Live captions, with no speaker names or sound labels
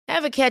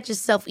Ever catch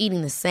yourself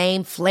eating the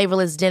same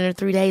flavorless dinner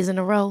 3 days in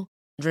a row?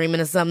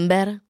 Dreaming of something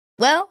better?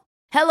 Well,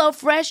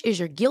 HelloFresh is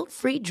your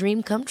guilt-free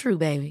dream come true,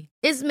 baby.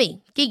 It's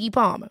me, Keke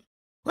Palmer.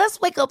 Let's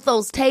wake up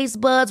those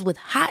taste buds with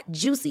hot,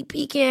 juicy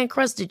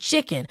pecan-crusted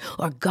chicken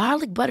or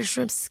garlic butter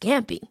shrimp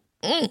scampi.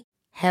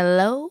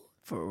 Hello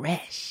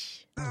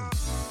Fresh.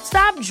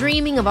 Stop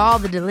dreaming of all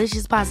the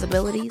delicious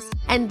possibilities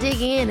and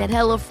dig in at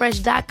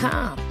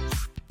HelloFresh.com.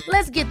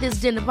 Let's get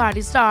this dinner party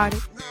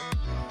started.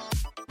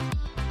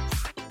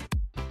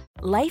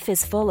 Life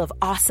is full of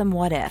awesome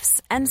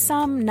what-ifs, and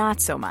some not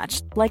so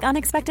much, like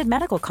unexpected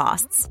medical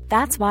costs.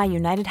 That's why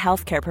United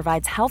Healthcare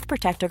provides Health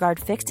Protector Guard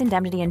fixed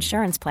indemnity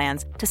insurance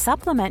plans to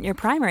supplement your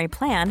primary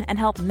plan and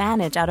help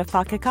manage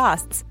out-of-pocket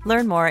costs.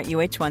 Learn more at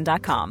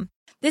UH1.com.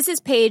 This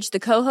is Paige, the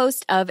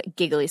co-host of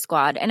Giggly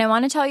Squad, and I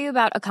want to tell you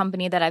about a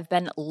company that I've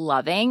been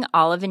loving,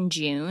 Olive &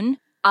 June.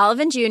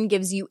 Olive & June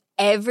gives you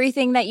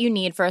everything that you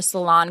need for a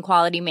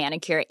salon-quality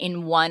manicure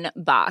in one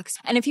box.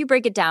 And if you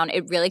break it down,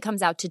 it really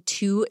comes out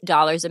to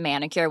 $2 a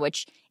manicure,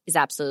 which is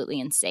absolutely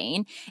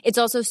insane. It's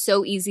also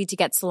so easy to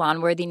get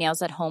salon-worthy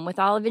nails at home with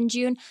Olive &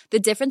 June. The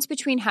difference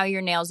between how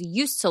your nails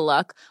used to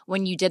look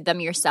when you did them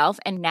yourself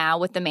and now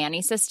with the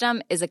Mani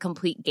system is a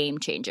complete game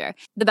changer.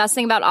 The best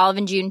thing about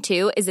Olive & June,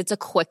 too, is it's a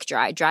quick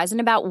dry. Dries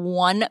in about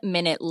 1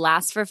 minute,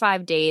 lasts for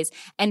 5 days,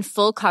 and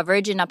full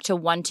coverage in up to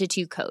 1 to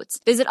 2 coats.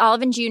 Visit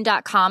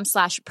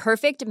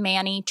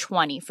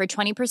oliveandjune.com/perfectmani20 for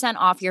 20%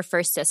 off your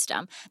first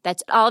system.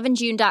 That's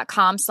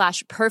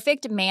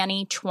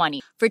oliveandjune.com/perfectmani20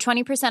 for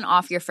 20%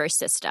 off your first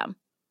system.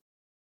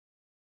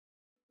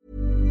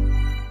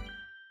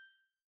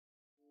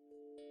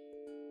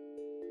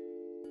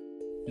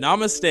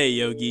 Namaste,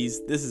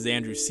 yogis. This is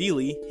Andrew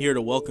Seeley, here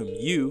to welcome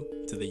you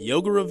to the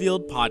Yoga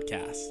Revealed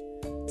podcast.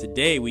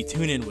 Today, we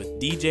tune in with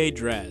DJ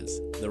Drez,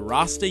 the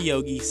Rasta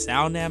Yogi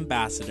sound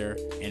ambassador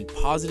and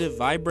positive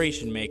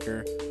vibration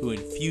maker who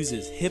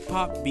infuses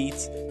hip-hop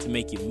beats to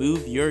make you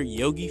move your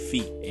yogi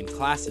feet in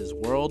classes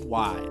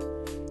worldwide.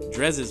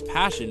 Drez's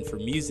passion for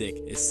music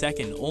is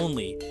second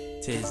only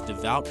to his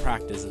devout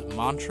practice of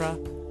mantra,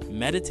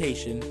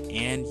 meditation,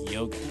 and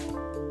yoga.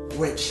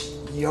 Which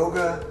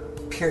yoga,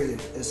 period,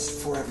 is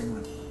for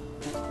everyone.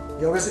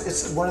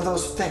 It's one of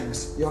those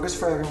things. Yoga's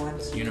for everyone.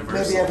 It's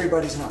universal. Maybe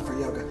everybody's not for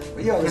yoga,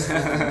 but yoga's for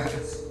everyone.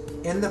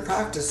 In the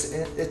practice,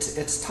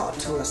 it's taught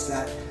to us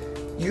that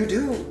you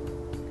do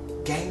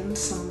gain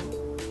some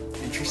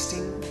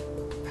interesting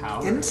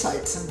Power.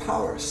 insights and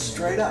powers.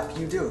 Straight up,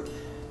 you do.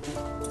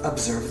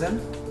 Observe them.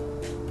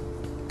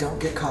 Don't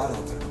get caught up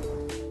in them.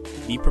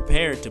 Be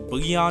prepared to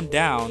boogie on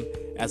down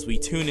as we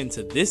tune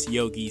into this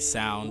yogi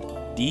sound,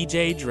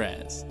 DJ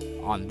Drez,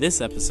 on this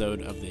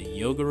episode of the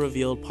Yoga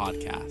Revealed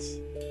podcast.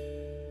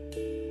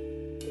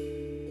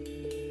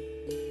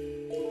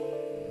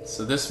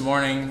 So this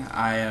morning,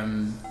 I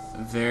am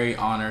very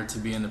honored to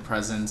be in the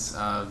presence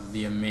of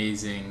the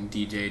amazing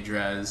DJ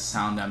Drez,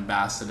 sound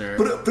ambassador.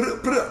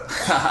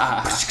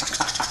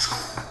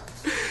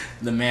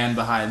 The man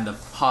behind the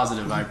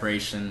positive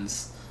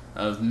vibrations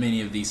of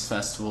many of these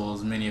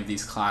festivals, many of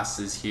these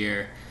classes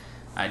here.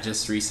 I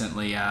just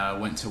recently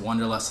went to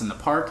Wanderlust in the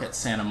Park at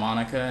Santa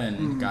Monica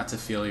and got to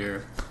feel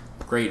your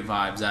great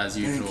vibes as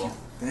usual.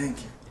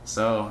 Thank you.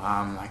 So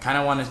I kind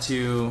of wanted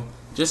to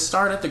just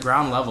start at the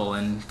ground level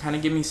and kind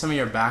of give me some of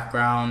your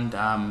background,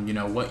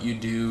 what you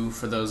do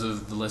for those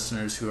of the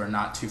listeners who are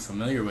not too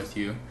familiar with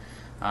you.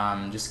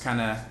 Just kind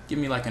of give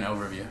me like an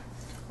overview.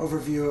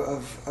 Overview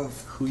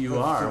of Who you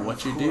are,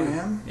 what you do. Who I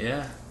am?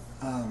 Yeah.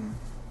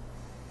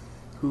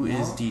 Who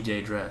is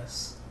DJ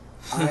Drez?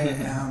 I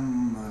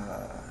am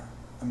a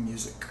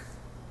music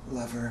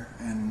lover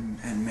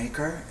and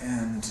maker,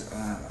 and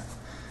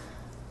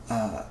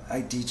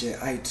I DJ.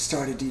 I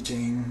started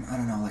DJing, I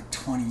don't know, like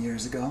 20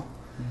 years ago.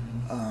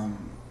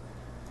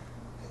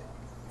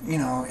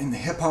 In the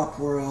hip-hop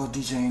world,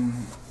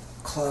 DJing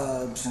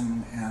clubs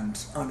and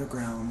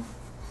underground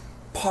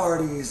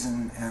parties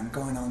and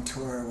going on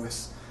tour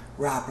with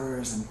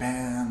rappers and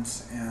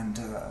bands and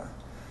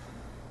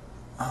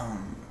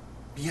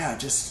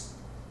just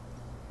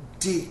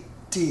deep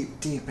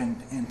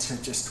into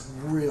just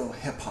real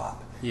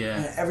hip-hop. Yeah.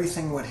 And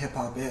everything what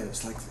hip-hop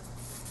is, like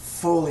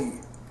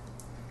fully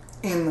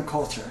in the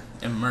culture.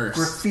 Immersed.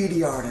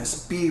 Graffiti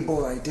artist,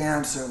 b-boy,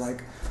 dancer,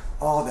 like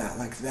all that.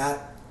 Like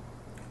that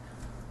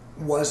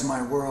was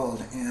my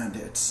world, and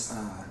it's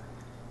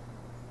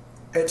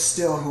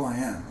still who I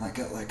am.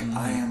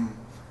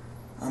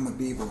 I'm a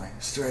b-boy,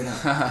 straight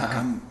up. Like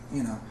I'm,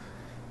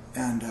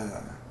 and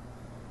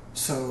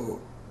so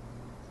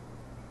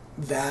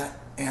that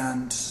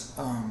and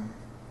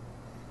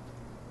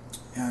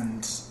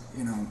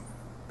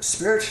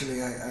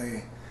spiritually,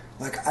 I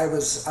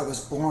was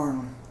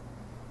born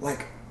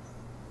like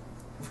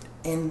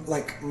in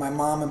like my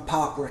mom and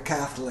pop were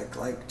Catholic,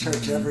 like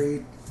church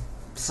every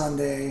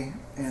Sunday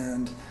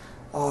and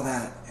all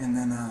that, and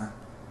then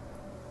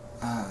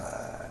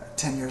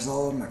 10 years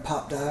old my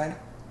pop died,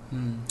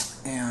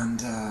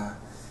 and I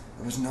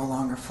was no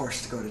longer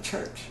forced to go to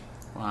church.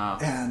 Wow.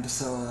 And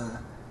so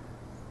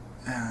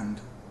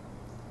and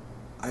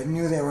I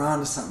knew they were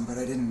onto something, but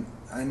I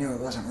I knew it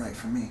wasn't right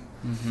for me.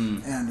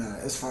 And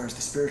as far as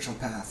the spiritual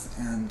path,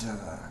 and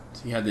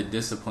so you had the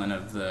discipline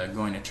of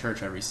going to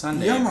church every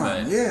Sunday.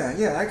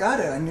 Yeah, I got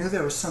it. I knew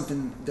there was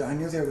something. I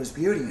knew there was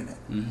beauty in it.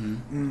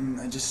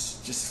 I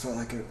just felt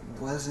like it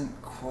wasn't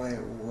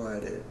quite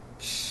what it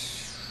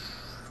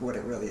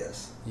really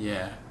is.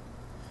 Yeah.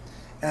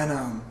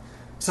 And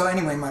so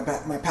anyway, my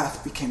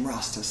path became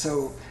Rasta.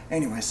 So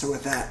anyway, so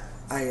with that,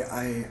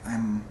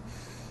 I'm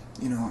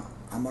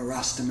I'm a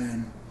Rasta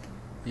man.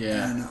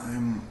 Yeah. And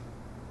I'm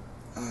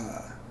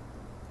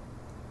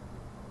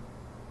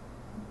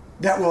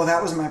that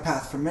was my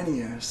path for many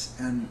years,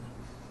 and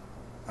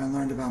I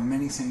learned about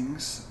many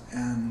things,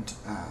 and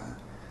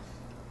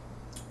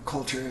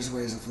cultures,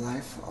 ways of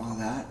life, all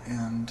that,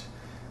 and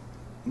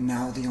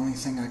now the only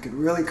thing I could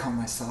really call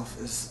myself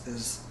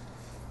is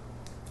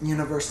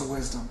universal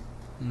wisdom,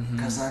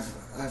 because I've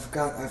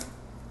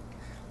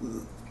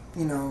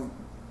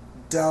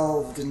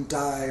delved and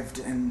dived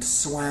and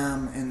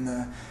swam in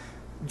the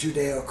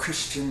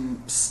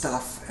Judeo-Christian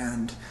stuff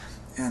and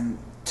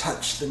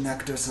touched the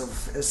nectars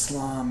of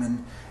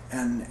Islam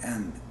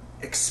and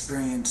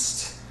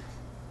experienced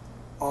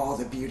all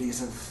the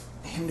beauties of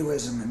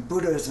Hinduism and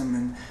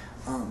Buddhism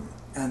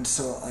and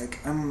so like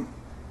I'm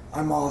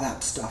all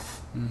that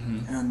stuff,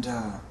 and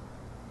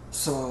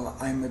so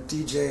I'm a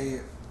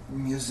DJ,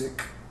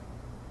 music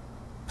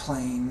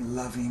playing,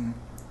 loving,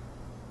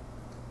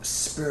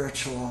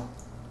 spiritual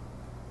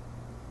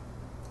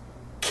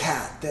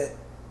cat that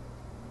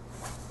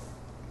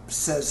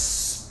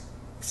says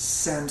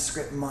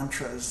Sanskrit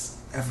mantras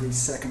every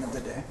second of the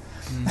day.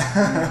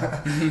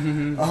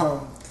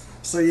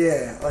 So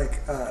yeah, like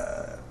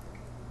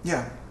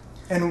yeah,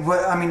 and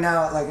what I mean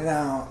now,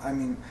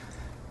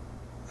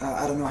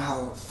 I don't know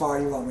how far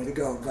you want me to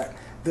go, but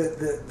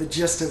the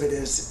gist of it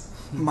is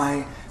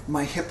my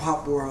hip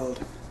hop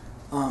world,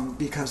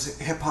 because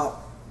hip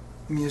hop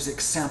music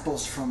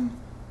samples from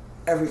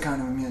every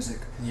kind of music.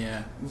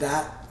 Yeah.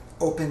 That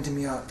opened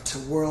me up to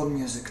world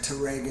music, to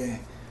reggae,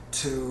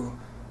 to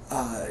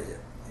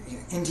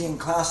Indian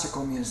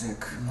classical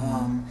music,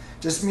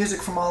 just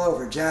music from all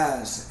over,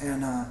 jazz,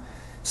 and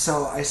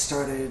so I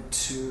started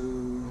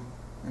to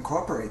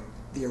incorporate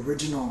the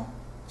original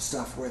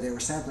stuff where they were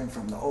sampling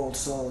from, the old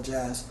soul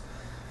jazz,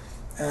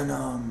 and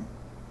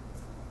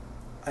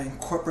I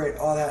incorporate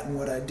all that in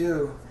what I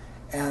do,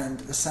 and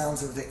the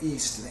sounds of the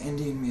East, the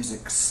Indian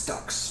music,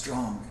 stuck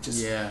strong.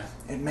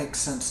 It makes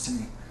sense to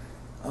me,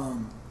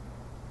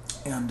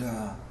 and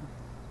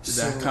did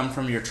that come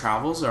from your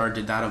travels, or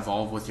did that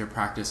evolve with your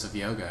practice of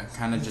yoga?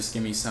 Kind of just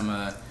give me some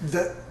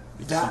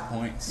key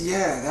points.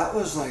 Yeah, that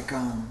was like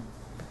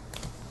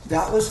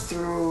that was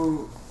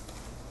through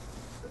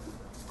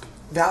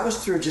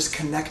just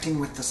connecting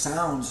with the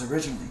sounds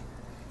originally.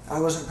 I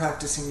wasn't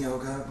practicing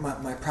yoga.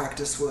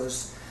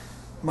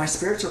 My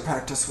spiritual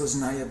practice was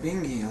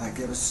Nayabingi, like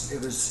it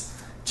was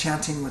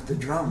chanting with the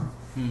drum,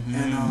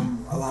 and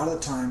a lot of the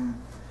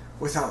time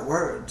without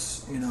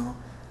words,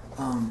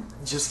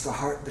 just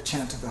the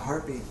chant of the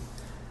heartbeat,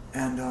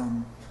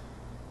 and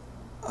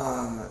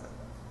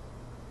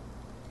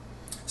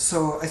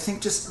so I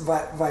think just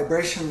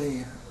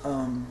vibrationally,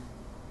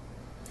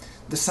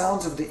 the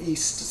sounds of the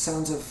East, the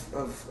sounds of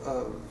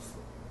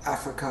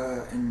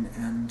Africa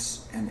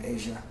and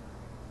Asia,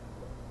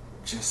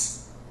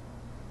 just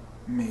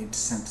made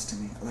sense to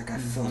me. Like I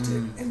felt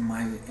it in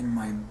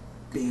my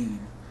being,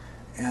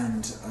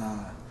 and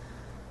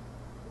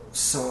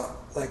so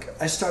like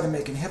I started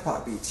making hip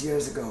hop beats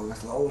years ago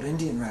with old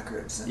Indian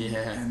records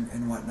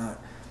and whatnot,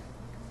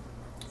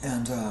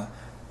 and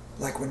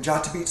like when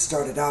Jata Beat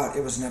started out,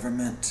 it was never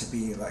meant to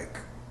be like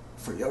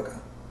for yoga.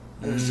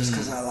 It was just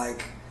because I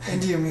like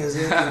Indian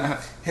music and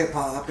hip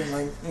hop and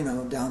like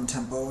down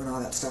tempo and all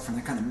that stuff, and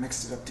I kind of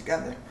mixed it up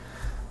together.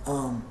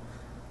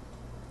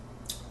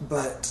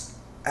 But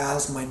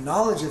as my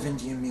knowledge of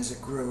Indian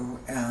music grew,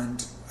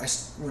 and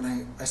when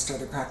I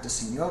started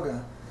practicing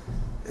yoga,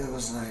 it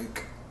was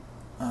like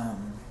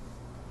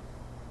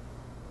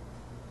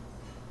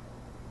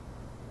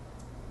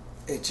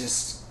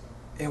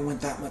it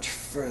went that much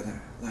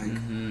further. Like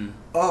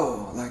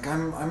like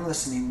I'm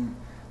listening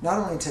not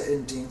only to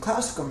Indian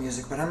classical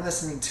music, but I'm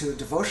listening to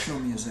devotional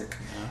music,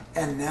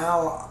 and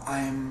now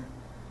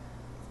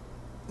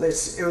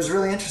it was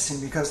really interesting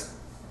because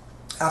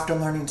after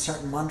learning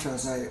certain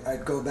mantras,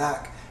 I'd go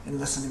back and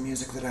listen to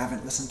music that I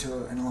haven't listened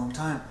to in a long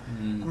time.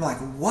 I'm like,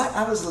 what?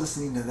 I was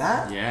listening to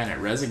that? Yeah, and it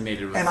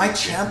resonated with me. And I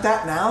chant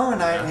that now,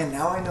 and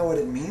now I know what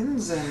it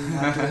means,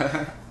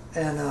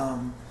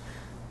 and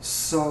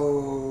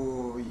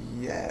so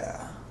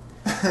yeah.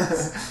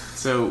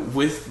 So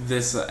with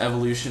this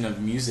evolution of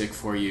music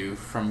for you,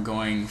 from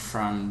going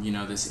from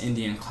this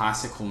Indian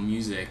classical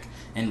music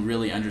and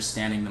really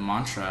understanding the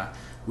mantra,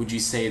 would you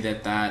say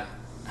that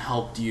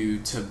helped you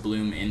to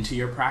bloom into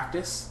your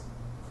practice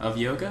of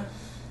yoga,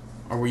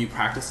 or were you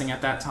practicing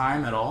at that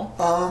time at all?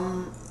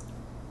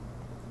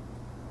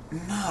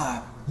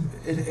 Nah,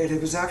 it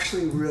was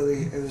actually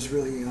really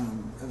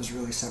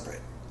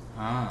separate.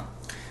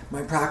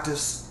 My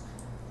practice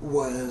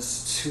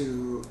was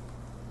to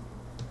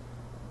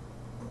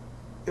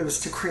it was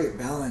to create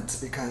balance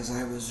because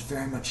I was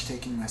very much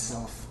taking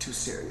myself too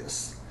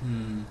serious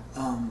in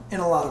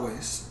a lot of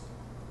ways.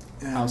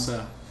 And, how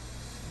so?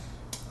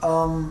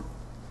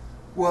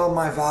 Well,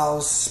 my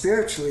vows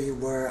spiritually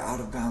were out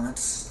of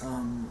balance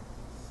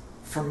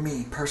for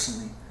me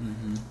personally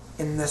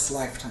in this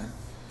lifetime.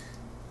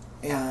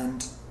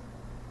 And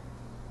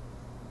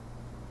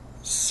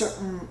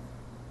certain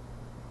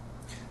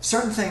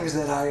things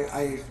that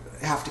I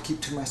have to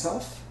keep to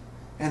myself,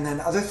 and then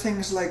other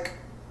things like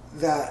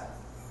that,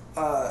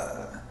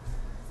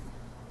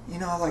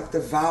 like the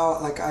vow,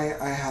 like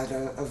I had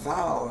a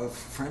vow of,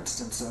 for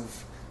instance,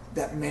 of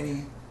that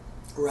many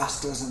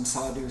Rastas and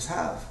Sadhus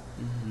have,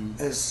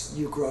 as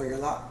you grow your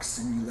locks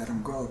and you let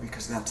them grow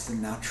because that's the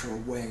natural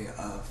way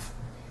of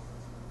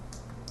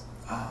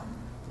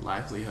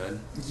livelihood.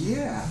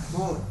 Yeah,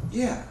 well,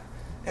 yeah,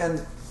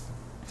 and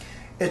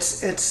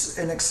it's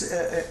an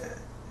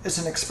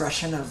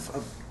expression of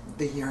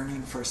the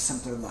yearning for a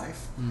simpler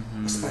life,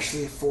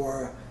 especially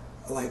for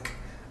like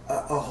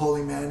a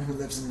holy man who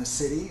lives in the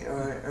city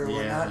or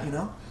whatnot, you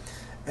know.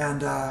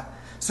 And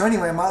so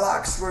anyway, my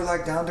locks were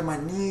like down to my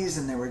knees,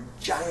 and they were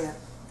giant,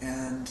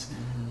 and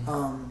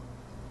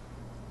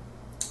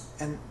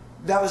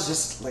that was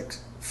just like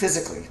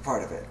physically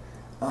part of it.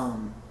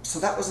 So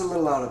that was a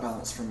little out of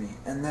balance for me.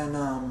 And then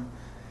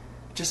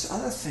just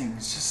other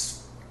things,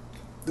 just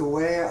the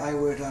way I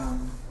would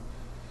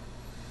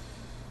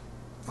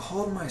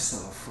hold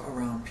myself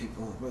around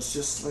people was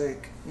just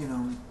like, you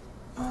know,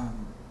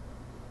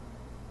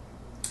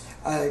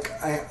 I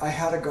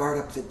had a guard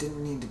up that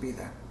didn't need to be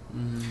there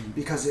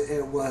because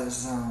it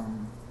was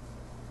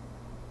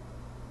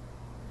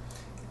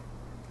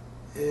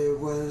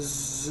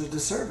a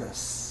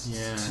disservice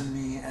to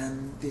me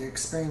and the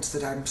experience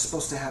that I'm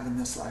supposed to have in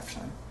this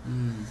lifetime.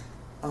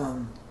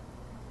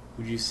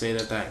 Would you say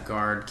that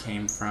guard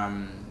came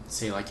from,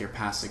 say, like your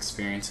past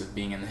experience of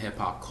being in the hip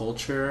hop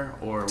culture,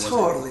 or was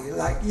totally it...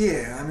 like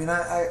I mean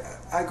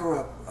I grew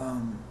up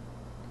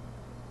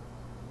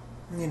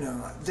you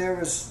know, there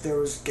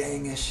was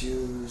gang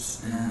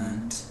issues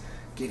and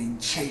getting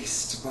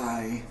chased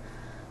by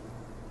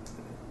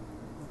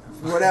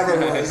whatever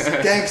it was,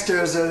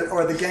 gangsters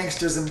or the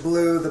gangsters in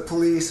blue, the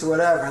police or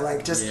whatever,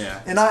 like just,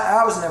 and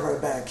I was never a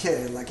bad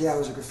kid, like I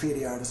was a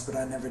graffiti artist, but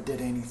I never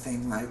did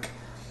anything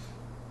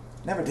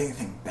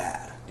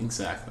bad.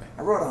 Exactly.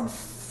 I rode on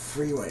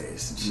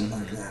freeways and shit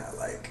like that,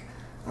 like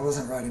I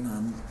wasn't riding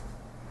on,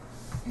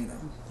 you know,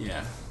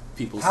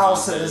 people's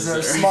houses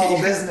or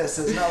small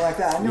businesses, not like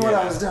that. I knew what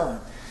I was doing.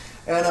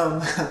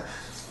 And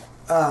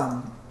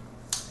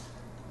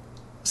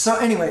so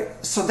anyway,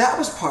 so that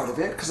was part of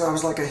it, because I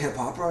was like a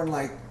hip-hopper, and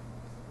like,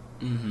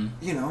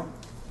 you know,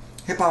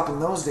 hip-hop in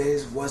those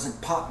days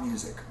wasn't pop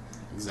music.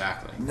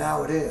 Exactly.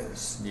 Now it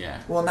is.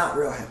 Yeah. Well, not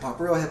real hip-hop.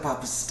 Real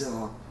hip-hop is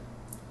still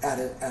at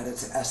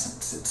its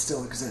essence. It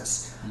still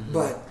exists.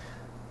 But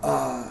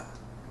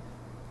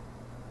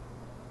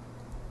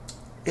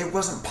it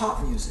wasn't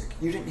pop music.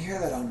 You didn't hear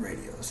that on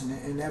radios,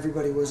 and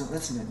everybody wasn't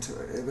listening to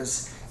it. It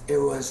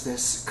was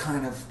this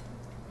kind of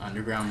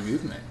underground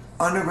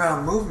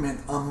movement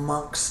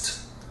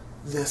amongst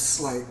this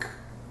like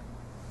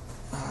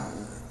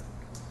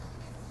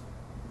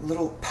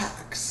little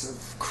packs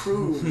of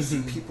crews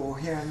and people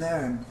here and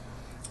there,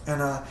 and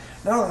not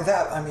only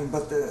that, I mean,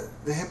 but the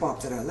hip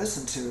hop that I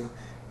listened to,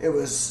 it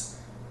was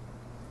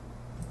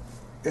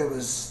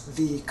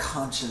the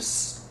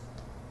conscious,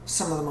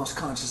 some of the most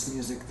conscious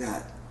music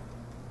that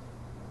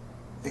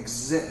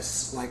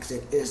exists, like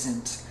that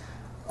isn't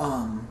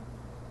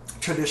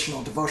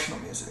traditional devotional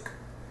music.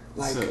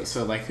 Like,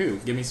 so like who?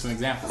 Give me some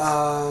examples.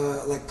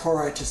 Like Poor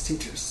Righteous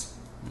Teachers,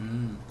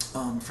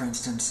 for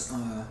instance,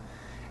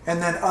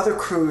 and then other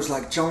crews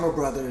like Jungle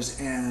Brothers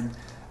and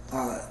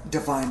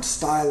Divine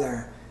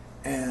Styler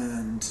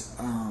and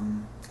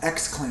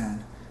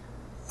X-Clan.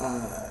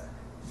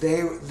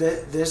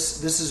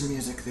 This is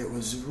music that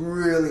was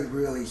really,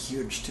 really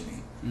huge to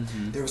me.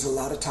 There was a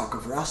lot of talk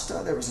of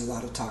Rasta. There was a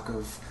lot of talk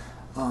of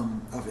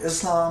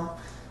Islam,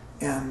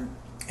 and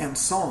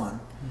so on,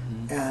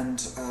 and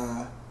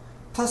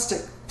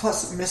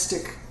plus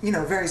mystic, you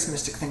know, various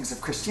mystic things of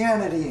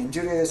Christianity and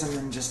Judaism,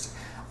 and just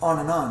on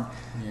and on.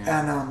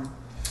 And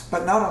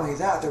but not only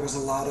that, there was a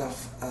lot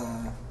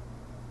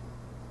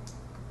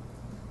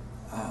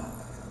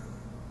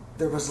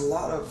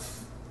of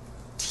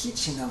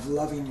teaching of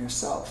loving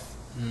yourself,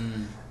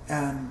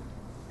 and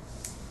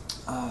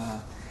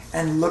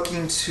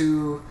looking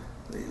to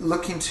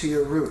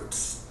your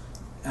roots,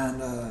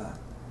 and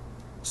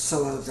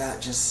so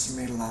that just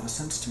made a lot of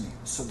sense to me.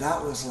 So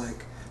that was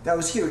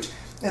huge.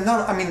 And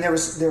then, I mean, there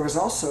was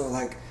also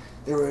like,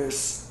 there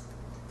was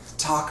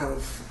talk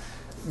of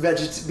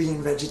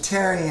being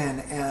vegetarian,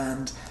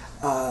 and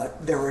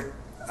there were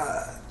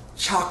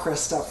chakra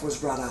stuff was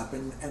brought up,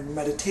 and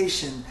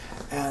meditation,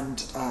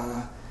 and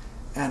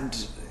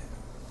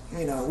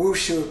you know,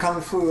 wushu,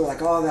 kung fu,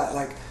 like all that,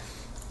 like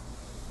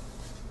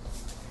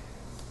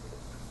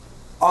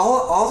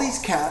all these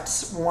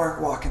cats weren't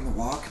walking the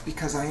walk,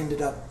 because I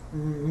ended up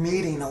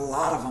meeting a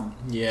lot of them.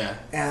 Yeah.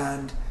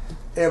 And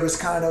it was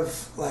kind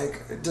of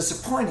like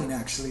disappointing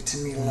actually to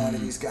meet a lot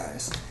of these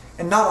guys,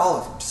 and not all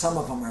of them. Some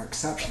of them are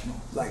exceptional,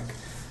 like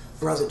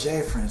Brother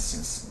Jay, for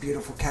instance,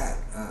 beautiful cat,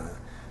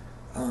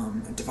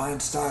 Divine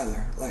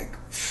Styler, like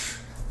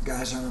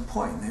guys are on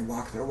point and they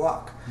walk their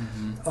walk.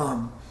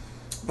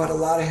 But a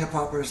lot of hip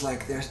hoppers,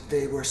 like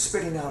they were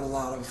spitting out a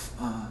lot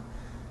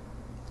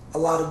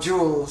of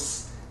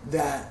jewels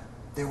that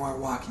they weren't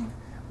walking,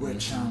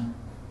 which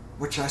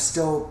I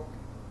still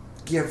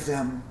give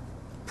them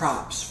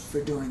props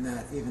for doing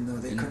that, even though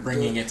they couldn't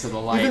bringing do it to the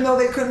light. Even though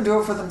they couldn't do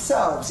it for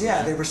themselves,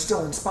 they were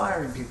still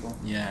inspiring people.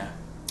 Yeah.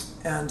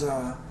 And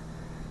how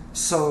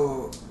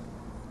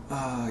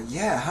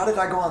did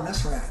I go on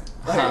this rant?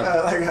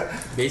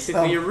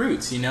 Basically your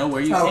roots,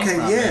 where you came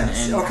from,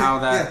 and how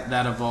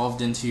that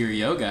evolved into your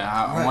yoga.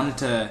 I wanted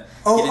to.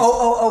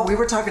 We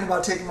were talking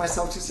about taking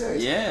myself too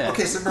serious. Yeah.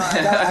 Okay, so now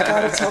I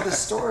got to tell this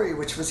story,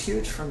 which was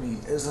huge for me.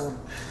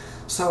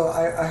 So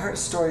I heard a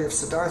story of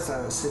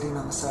Siddhartha sitting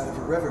on the side of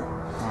a river,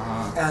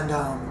 and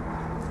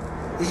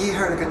he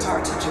heard a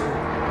guitar teacher.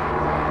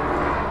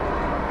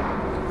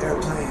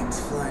 Airplanes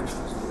flying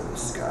through the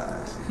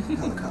sky,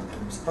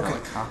 helicopters. Okay.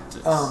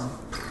 Helicopters.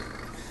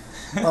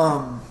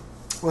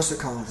 What's it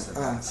called?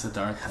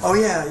 Siddhartha. Oh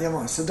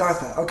yeah,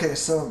 Siddhartha. Okay,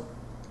 so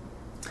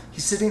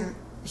he's sitting.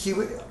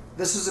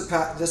 This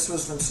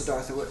was when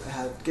Siddhartha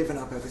had given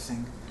up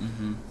everything.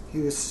 He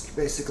was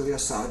basically a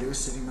sadhu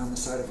sitting on the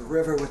side of a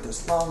river with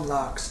his long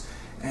locks,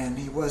 and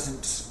he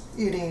wasn't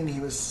eating.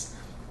 He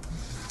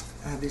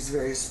had these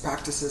various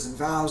practices and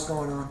vows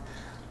going on,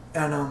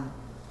 and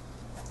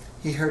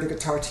he heard a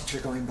guitar teacher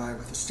going by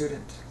with a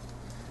student.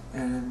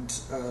 And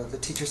the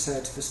teacher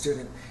said to the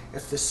student,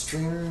 if the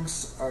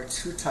strings are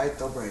too tight,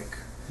 they'll break.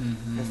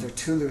 If they're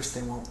too loose,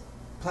 they won't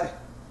play.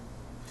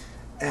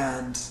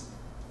 And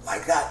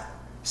like that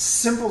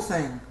simple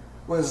thing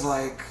was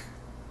like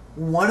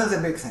one of the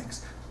big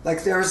things.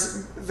 Like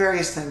there's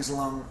various things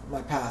along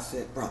my path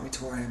that brought me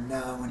to where I am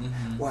now and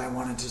why I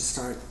wanted to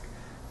start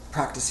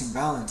practicing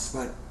balance.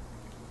 But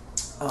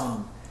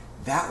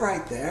that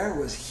right there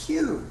was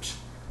huge.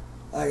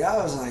 Like I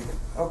was like,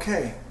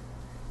 okay,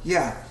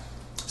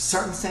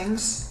 certain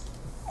things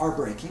are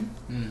breaking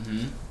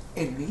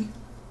in me,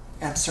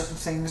 and certain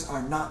things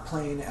are not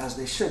playing as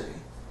they should be.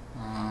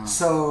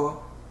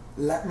 So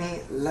let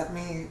me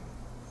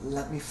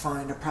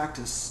find a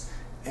practice,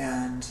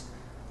 and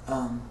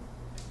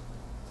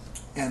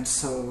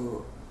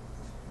so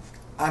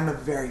I'm a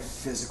very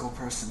physical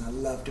person. I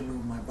love to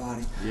move my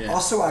body. Yeah.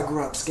 Also, I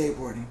grew up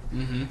skateboarding,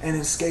 and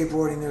in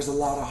skateboarding, there's a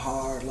lot of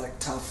hard, like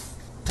toughness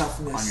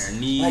on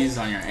your knees,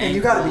 on your ankles. And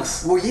you gotta be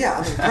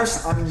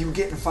you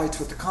get in fights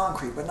with the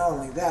concrete, but not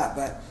only that,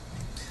 but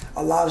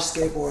a lot of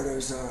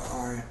skateboarders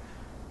are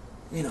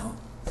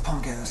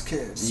punk ass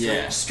kids,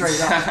 straight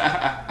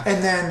up.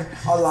 And then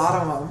a lot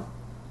of them,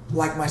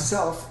 like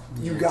myself,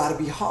 you gotta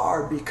be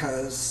hard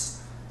because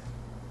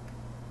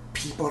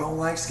people don't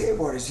like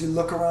skateboarders. You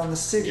look around the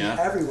city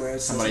everywhere.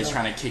 Somebody's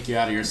trying to kick you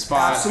out of your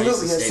spot.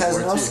 Absolutely, it says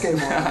no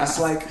skateboarding. It's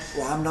like,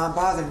 well, I'm not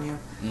bothering you.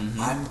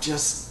 I'm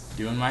just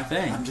doing my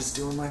thing. I'm just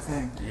doing my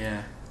thing.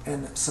 Yeah.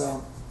 And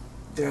so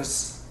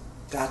that's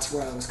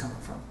where I was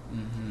coming from.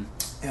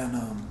 And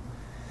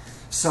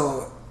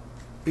so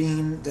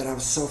being that I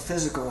was so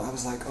physical, I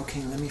was like,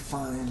 okay, let me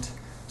find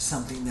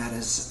something that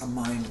is a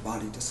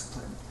mind-body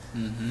discipline.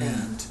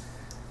 And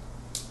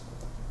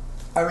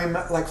I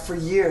remember, like, for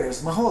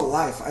years, my whole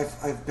life,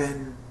 I've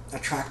been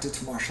attracted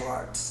to martial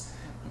arts.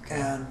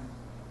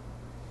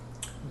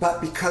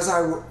 But because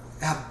I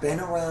have been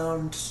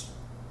around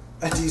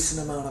a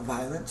decent amount of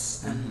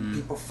violence and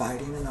people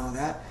fighting and all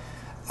that,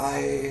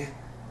 I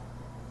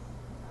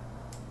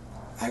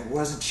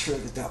wasn't sure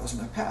that was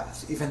my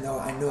path, even though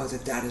I know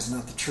that is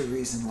not the true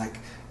reason. Like,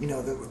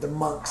 the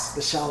monks,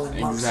 the Shaolin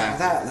monks, and all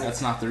that. Like,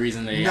 that's not the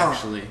reason they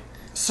actually.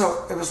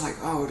 So it was like,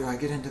 oh, do I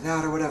get into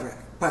that or whatever?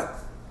 But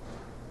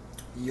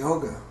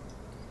yoga,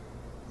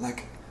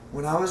 like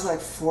when I was like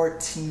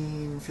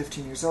 14,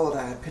 15 years old,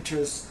 I had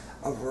pictures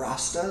of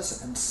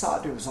Rastas and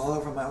sadhus all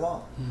over my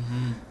wall.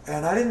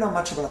 And I didn't know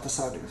much about the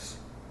sadhus.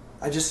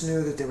 I just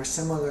knew that they were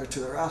similar to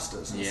the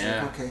Rastas. I was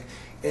like, okay,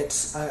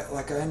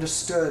 I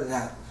understood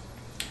that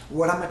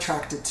what I'm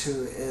attracted to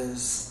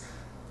is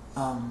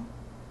that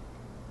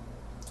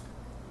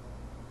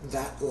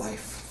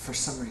life for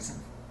some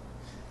reason.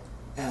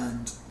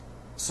 And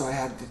so I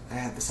had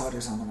the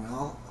sadhus on the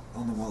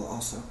wall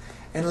also.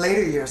 In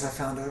later years, I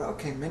found out,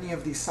 okay, many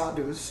of these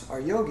sadhus are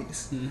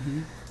yogis.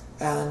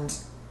 And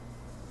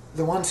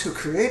the ones who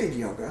created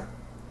yoga,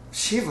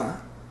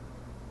 Shiva,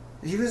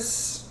 he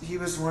was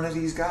one of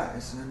these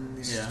guys, and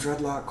these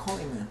dreadlock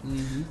holy men.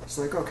 It's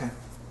like, okay.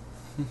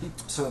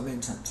 So it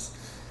made sense.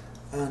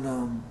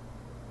 And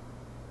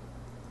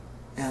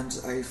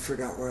I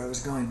forgot where I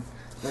was going.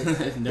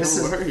 Like, no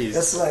worries.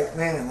 It's like,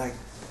 man, like,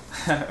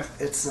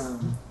 it's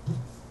an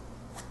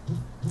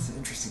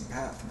interesting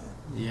path, man.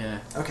 Yeah.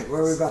 Okay,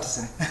 what were we about to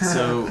say?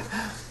 So,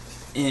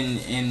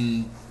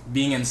 in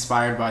being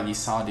inspired by these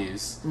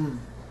sadhus,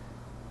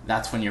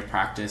 that's when your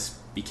practice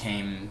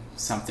became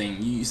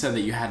something. You said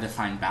that you had to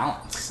find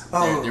balance.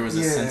 Oh, there was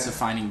a sense of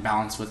finding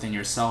balance within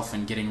yourself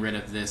and getting rid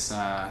of this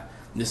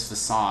this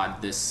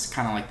facade, this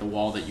kind of like the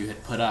wall that you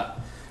had put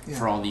up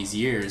for all these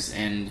years.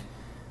 And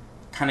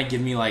kind of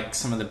give me like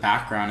some of the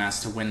background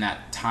as to when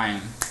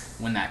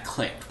that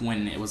clicked,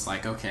 when it was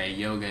like, okay,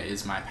 yoga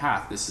is my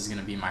path, this is going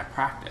to be my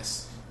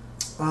practice.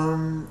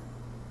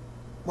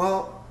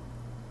 Well,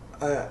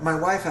 my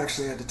wife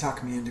actually had to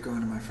talk me into going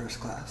to my first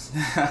class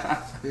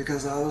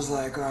because I was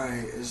like, all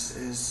right,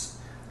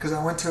 because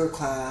I went to a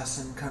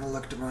class and kind of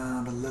looked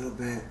around a little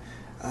bit.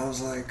 I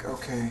was like,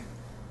 okay,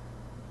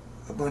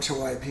 a bunch of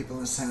white people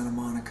in Santa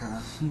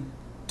Monica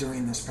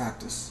doing this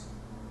practice.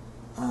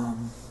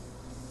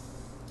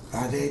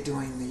 Are they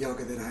doing the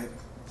yoga that I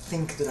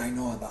think that I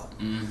know about?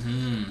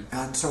 Mm-hmm.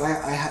 And so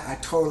I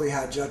totally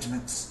had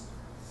judgments.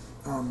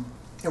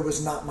 It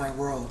was not my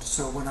world.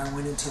 So when I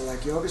went into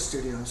like yoga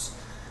studios,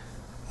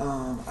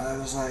 I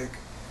was like,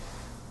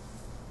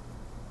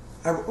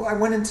 I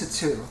went into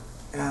two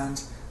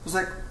and was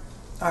like,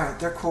 all right,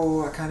 they're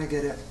cool. I kind of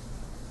get it.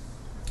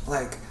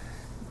 Like,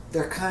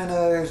 they're kind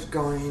of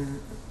going,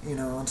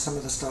 on some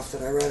of the stuff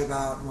that I read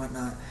about and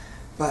whatnot,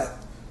 but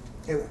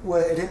it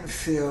didn't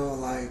feel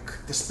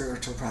like the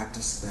spiritual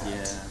practice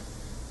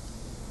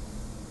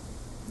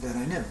that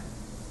I knew.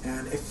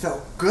 And it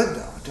felt good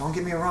though, don't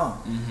get me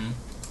wrong. Mm-hmm.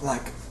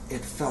 Like,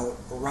 it felt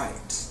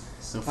right.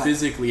 So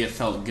physically it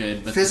felt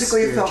good, but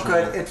physically it felt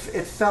good. It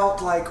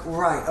felt like,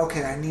 right,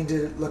 okay, I need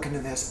to look into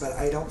this, but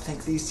I don't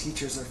think these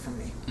teachers are for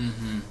me.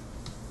 Mm-hmm.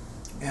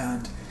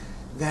 And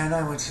then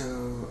I went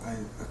to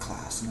a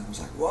class and I was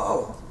like,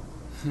 whoa.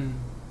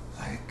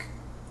 Like,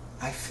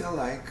 I feel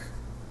like,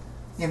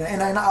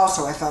 and I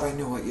thought I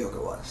knew what yoga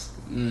was.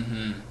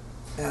 Mm-hmm.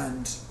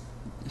 And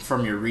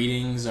from your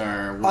readings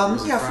or what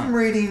was it from? From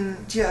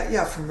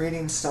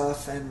reading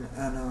stuff and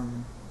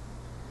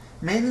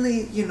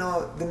mainly,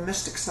 the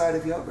mystic side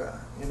of yoga,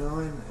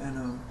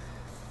 and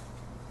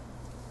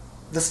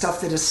the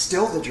stuff that is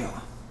still the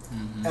draw.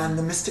 Mm-hmm. And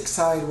the mystic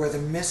side where the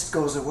mist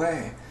goes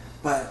away.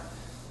 But,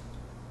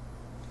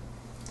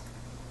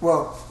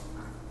 well,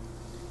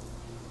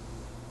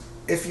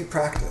 if you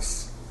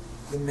practice,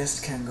 the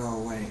mist can go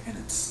away and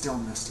it's still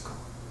mystical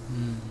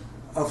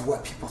of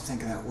what people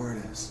think that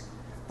word is.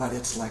 But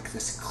it's like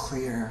this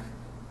clear,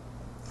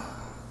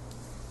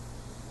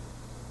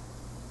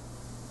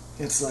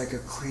 it's like a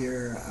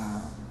clear,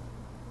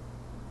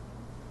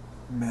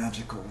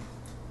 magical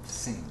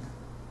thing.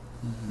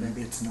 Mm-hmm.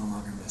 Maybe it's no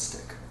longer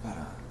mystic, but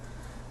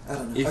I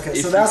don't know. Okay,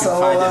 so that's a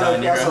whole other.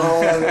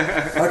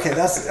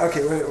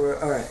 Okay, we're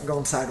all right.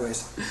 Going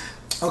sideways.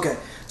 Okay,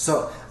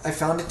 so I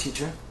found a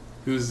teacher.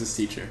 Who's this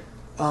teacher?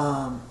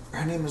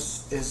 Her name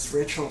is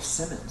Rachel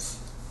Simmons.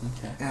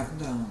 Okay.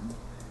 And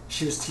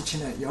she was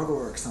teaching at Yoga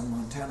Works on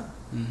Montana.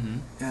 Mm-hmm.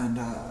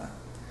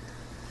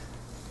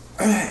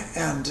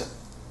 And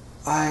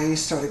I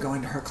started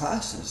going to her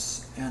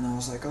classes, and I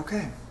was like,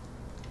 okay,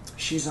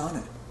 she's on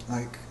it,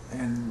 like,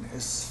 and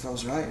it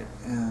feels right,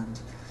 and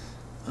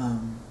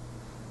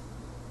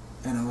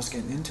I was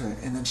getting into it,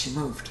 and then she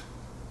moved,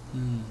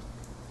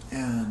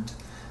 and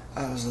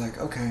I was like,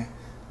 okay,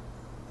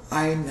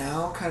 I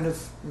now kind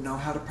of know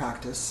how to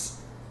practice,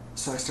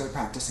 so I started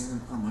practicing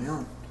on my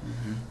own,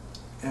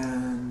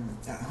 and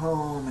at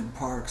home, in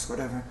parks,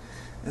 whatever,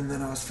 and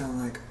then I was feeling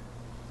like,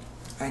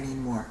 I need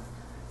more.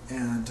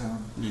 And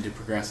need to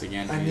progress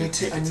again. I need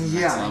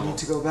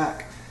to go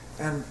back.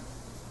 And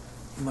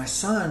my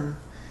son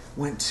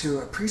went to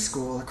a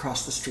preschool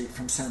across the street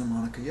from Santa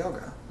Monica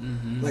Yoga,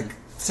 like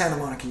Santa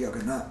Monica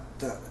Yoga, not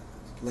the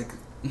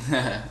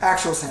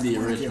actual Santa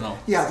Monica original.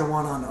 Yoga. Yeah, the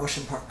one on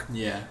Ocean Park.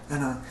 Yeah.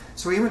 And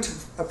so he went to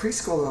a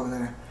preschool over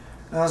there,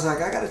 and I was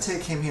like, I got to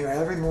take him here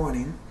every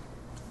morning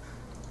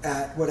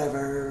at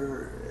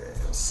whatever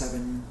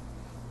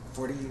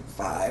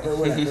 7:45 or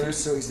whatever,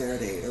 so he's there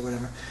at 8 or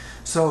whatever.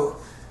 So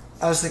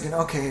I was thinking,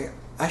 okay,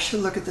 I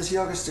should look at this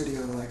yoga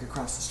studio like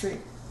across the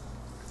street.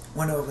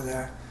 Went over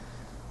there,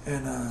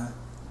 and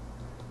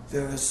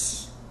there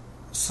was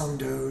some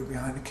dude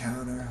behind the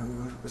counter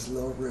who was a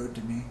little rude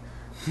to me.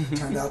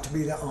 Turned out to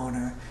be the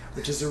owner,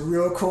 which is a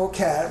real cool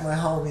cat, my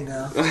homie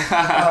now.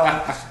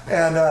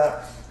 And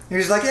he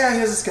was like, yeah,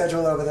 here's a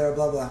schedule over there,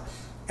 blah, blah.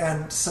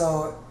 And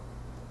so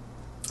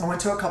I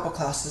went to a couple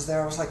classes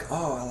there. I was like,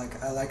 oh,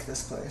 I like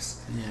this place.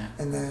 Yeah.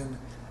 And then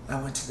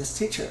I went to this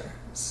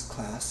teacher's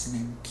class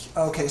named...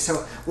 Okay,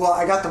 so, well,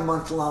 I got the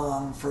month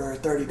long for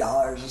 $30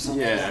 or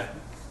something like that.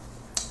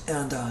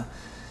 And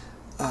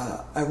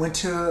I went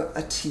to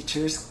a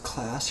teacher's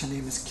class. Her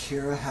name is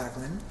Kira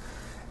Haglin.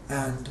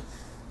 And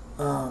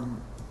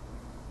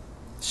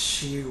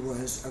she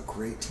was a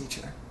great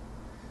teacher.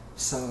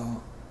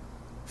 So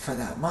for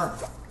that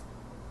month,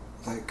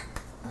 like,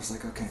 I was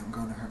like, okay, I'm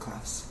going to her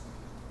class.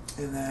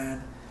 And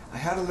then I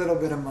had a little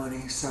bit of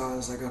money, so I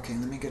was like, okay,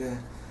 let me get a...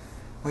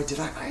 Wait, did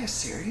I buy a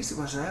series?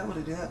 Was I able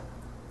to do that?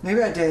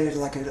 Maybe I did,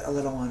 like a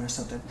little one or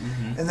something.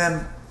 Mm-hmm. And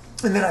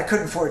then I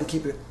couldn't afford to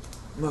keep it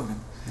moving.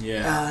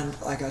 Yeah. And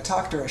like I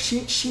talked to her,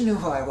 she knew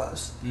who I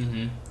was.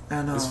 Mm-hmm.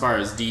 And as far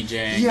as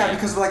DJing. Yeah,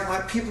 because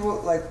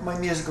like my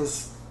music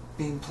was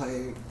being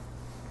played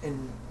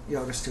in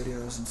yoga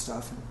studios and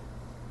stuff.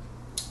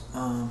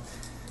 And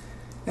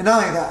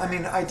not only that, I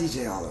mean, I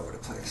DJ all over the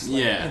place.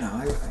 Like, yeah.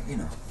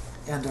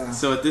 And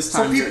so at this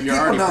time, you're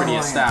already pretty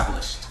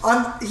established.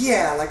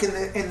 Like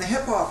in the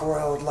hip hop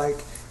world, like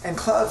and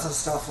clubs and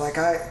stuff. Like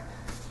I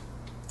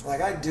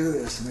do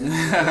this. Man.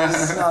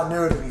 This is not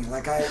new to me.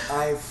 Like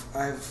I've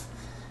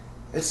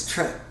it's a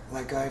trip.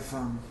 Like I've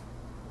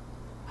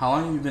How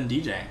long have you been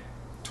DJing?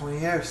 20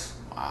 years.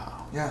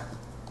 Wow. Yeah,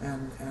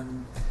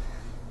 and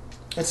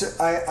it's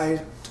I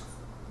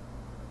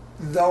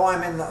though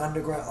I'm in the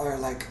underground, or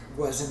like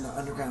was in the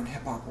underground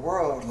hip hop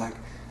world, like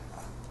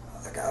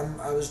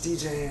I was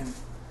DJing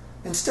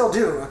and still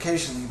do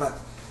occasionally, but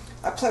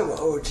I play with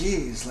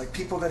OGs, like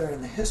people that are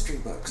in the history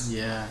books.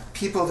 Yeah.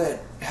 People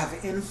that have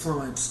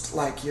influenced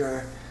like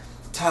your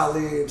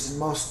Talibs and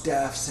Mos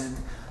Defs and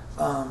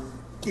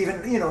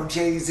even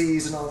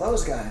Jay-Z's and all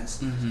those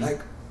guys. Mm-hmm.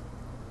 Like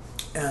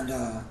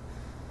and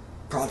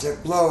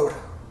Project Blowed.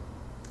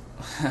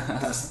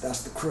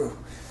 that's the crew.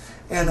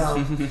 And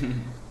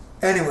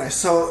anyway,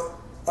 so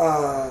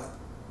yeah,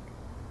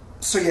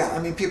 I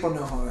mean, people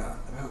know who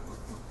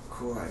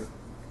I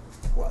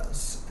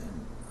was.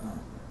 And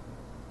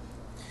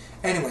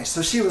anyway,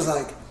 so she was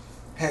like,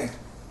 hey,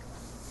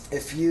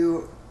 if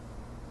you,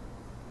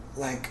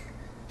 like,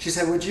 she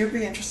said, would you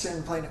be interested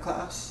in playing a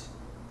class?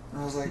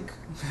 And I was like,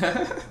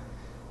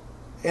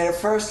 and at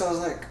first I was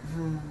like,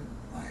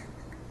 like,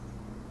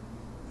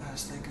 I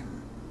was thinking,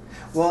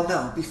 well,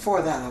 no,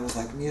 before that I was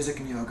like,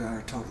 music and yoga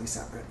are totally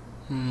separate.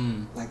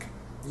 Like,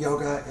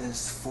 yoga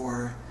is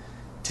for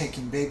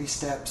taking baby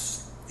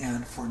steps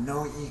and for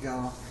no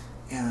ego,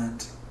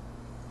 and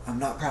I'm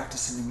not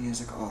practicing the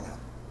music, all that.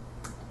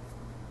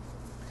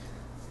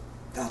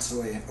 That's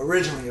the way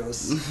originally it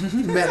was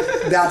meant.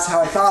 That's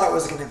how I thought it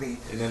was going to be.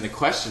 And then the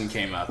question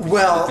came up.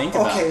 Well,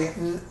 okay.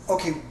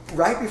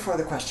 Right before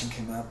the question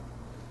came up,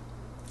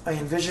 I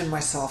envisioned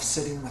myself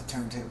sitting with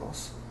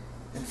turntables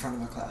in front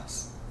of a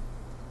class.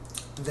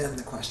 Then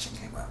the question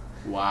came up.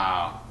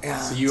 Wow.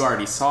 And so you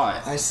already saw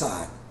it. I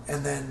saw it.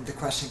 And then the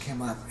question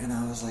came up, and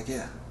I was like,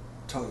 yeah,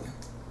 totally.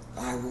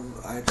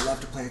 I'd love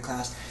to play a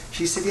class.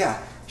 She said,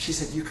 yeah. She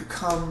said, you could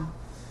come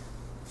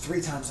 3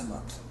 times a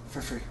month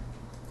for free.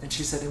 And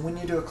she said, and when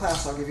you do a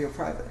class, I'll give you a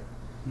private.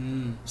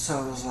 So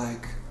I was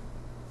like,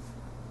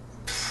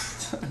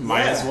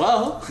 might as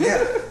well.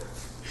 Yeah.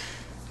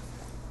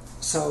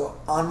 So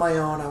on my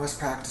own, I was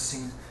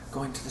practicing,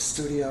 going to the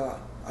studio,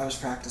 I was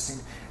practicing,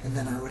 and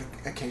then I would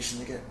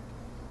occasionally get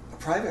a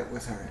private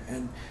with her.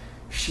 And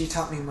she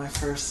taught me my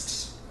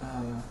first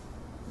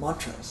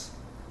mantras.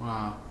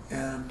 Wow.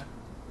 And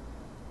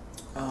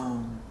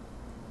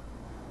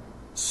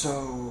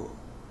so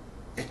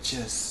it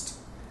just,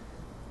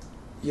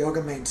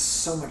 yoga made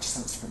so much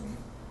sense for me.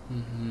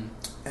 Mm-hmm.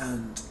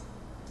 And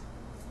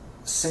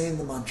saying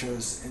the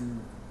mantras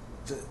in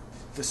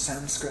the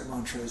Sanskrit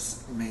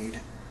mantras made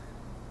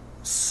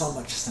so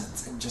much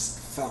sense and just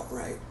felt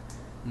right.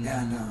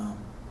 Mm-hmm.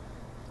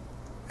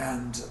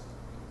 And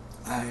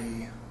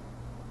I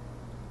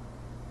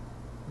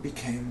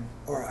re-became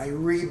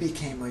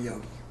a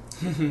yogi.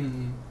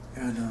 And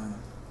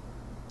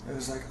it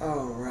was like,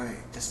 oh,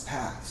 right, this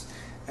path.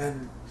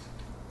 And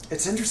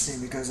it's interesting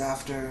because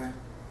after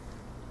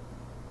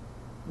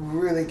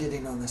really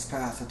getting on this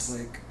path, it's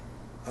like,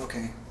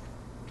 okay,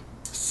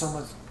 so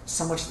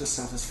much of this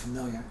stuff is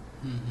familiar.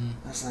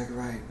 Mm-hmm. It's like,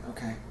 right,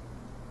 okay,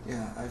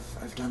 yeah,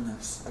 I've done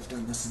this. I've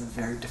done this in a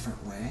very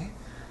different way,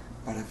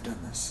 but I've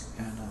done this,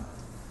 and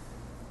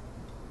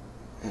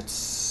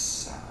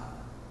it's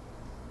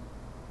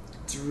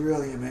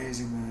really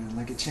amazing, man.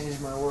 Like, it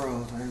changed my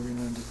world. I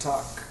relearned to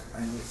talk.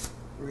 I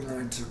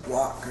relearned to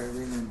walk. I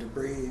relearned to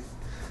breathe.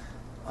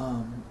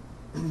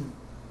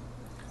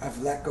 I've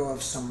let go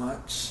of so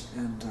much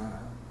and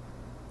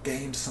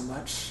gained so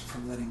much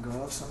from letting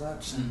go of so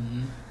much.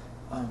 And,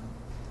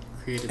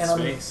 created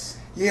space.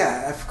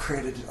 I've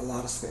created a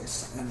lot of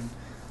space, and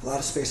a lot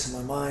of space in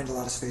my mind, a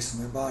lot of space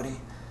in my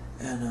body,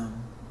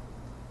 and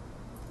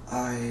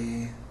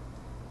I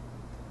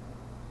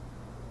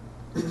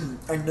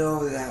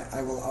know that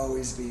I will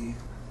always be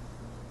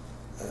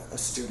a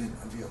student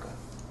of yoga.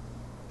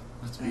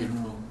 That's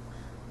beautiful.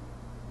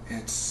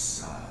 And,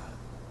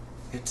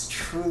 it's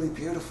truly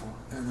beautiful,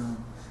 and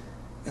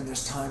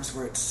there's times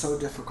where it's so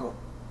difficult,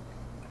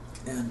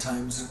 and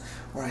times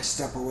where I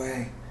step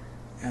away,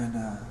 and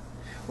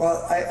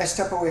I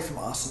step away from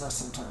asana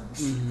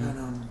sometimes,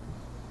 and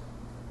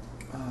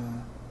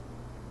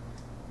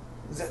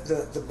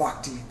the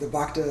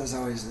bhakti is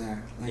always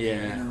there. Like,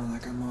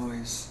 like I'm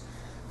always,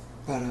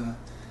 but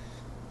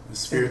the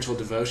spiritual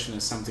devotion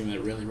is something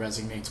that really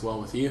resonates well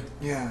with you.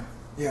 Yeah,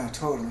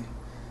 totally,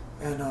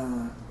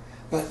 and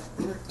but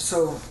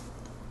so.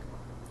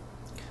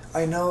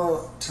 I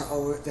know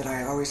that I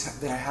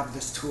have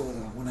this tool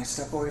though when I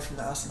step away from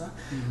the asana,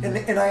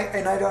 and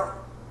I don't,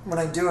 when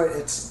I do it,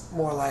 it's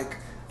more like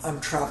I'm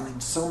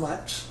traveling so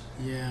much.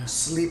 Yeah.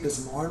 Sleep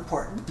is more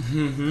important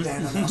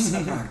than an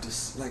asana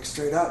practice, like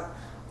straight up,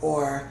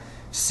 or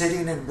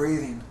sitting and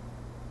breathing,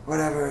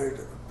 whatever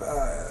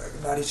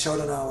Nadi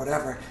Shodhana,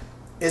 whatever,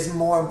 is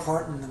more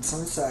important than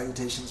sun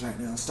salutations right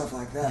now, stuff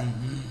like that.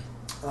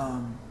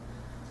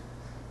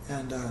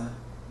 And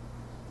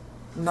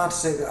not to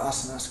say that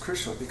asana is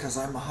crucial, because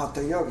I'm a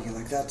hatha yogi.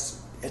 Like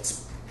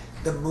it's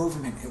the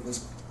movement.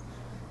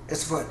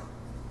 It's what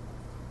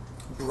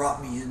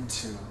brought me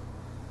into,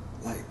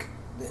 like,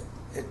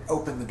 it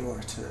opened the door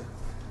to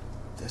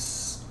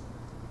this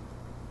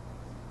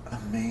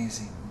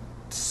amazing,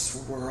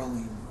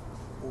 swirling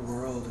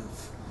world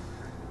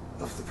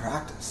of the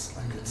practice.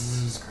 Like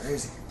it's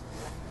crazy.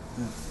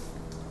 Yeah.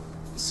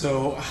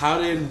 So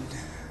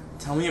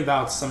tell me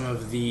about some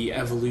of the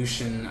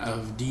evolution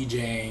of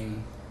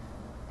DJing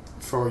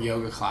for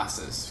yoga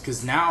classes,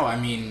 because now, I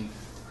mean,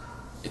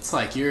 it's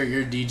like you're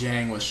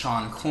DJing with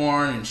Sean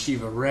Korn and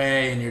Shiva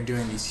Ray, and you're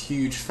doing these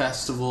huge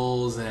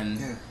festivals,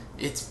 and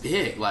it's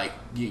big. Like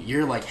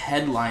you're like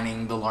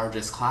headlining the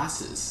largest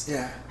classes.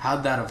 Yeah.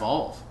 How'd that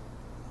evolve?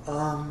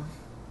 I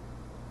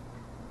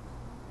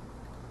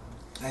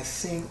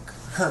think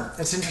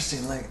it's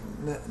interesting. Like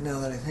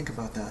now that I think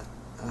about that,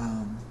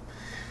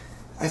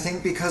 I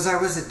think because I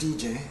was a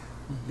DJ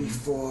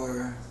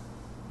before.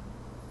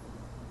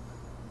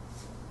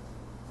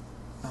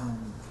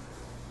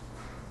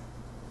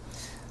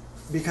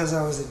 Because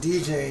I was a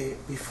DJ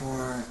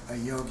before a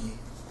yogi,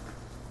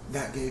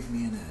 that gave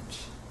me an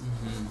edge.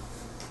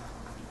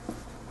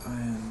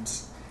 And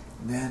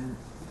then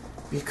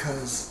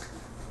because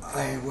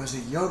I was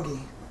a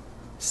yogi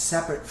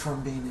separate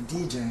from being a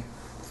DJ,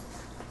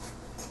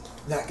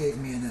 that gave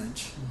me an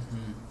edge.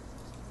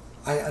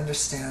 I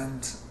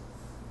understand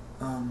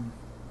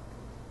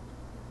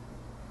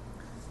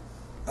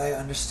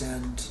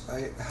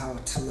how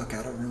to look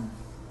at a room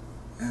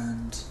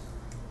and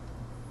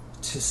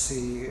to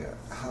see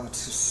how to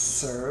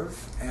serve,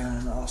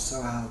 and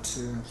also how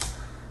to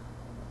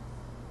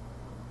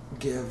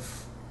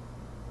give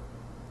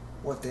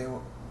what they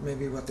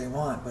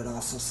want, but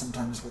also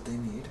sometimes what they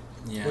need,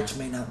 which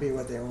may not be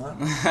what they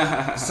want.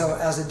 So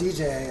as a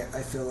DJ,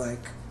 I feel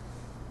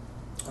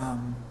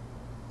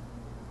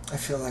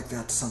like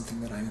that's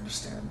something that I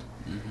understand.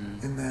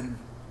 And then,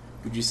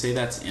 would you say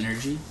that's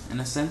energy in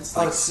a sense?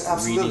 Like it's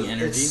absolutely reading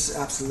energy. It's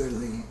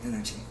absolutely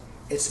energy.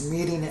 It's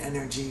meeting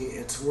energy.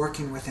 It's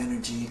working with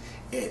energy.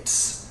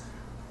 It's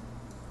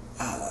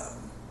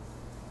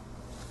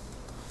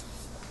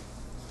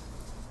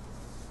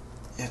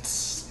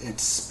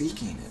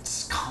speaking.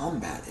 It's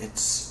combat.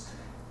 It's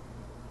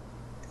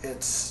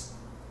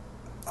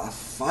a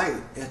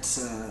fight. It's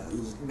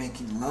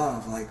making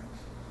love. Like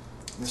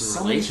there's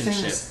so many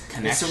things.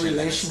 It's a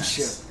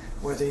relationship.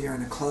 Whether you're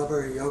in a club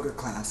or a yoga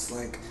class,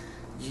 like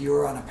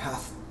you're on a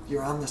path.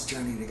 You're on this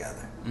journey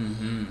together.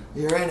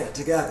 You're in it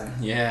together.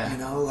 Yeah. You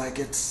know, like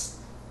it's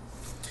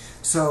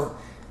so.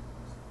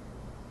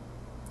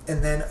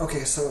 And then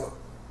so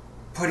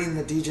putting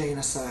the DJing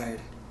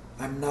aside,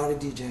 I'm not a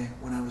DJ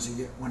when I was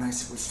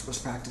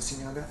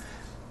practicing yoga.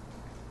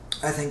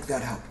 I think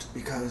that helped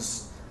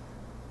because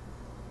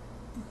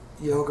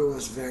yoga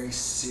was very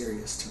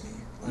serious to me.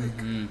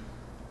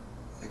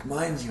 Like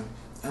mind you,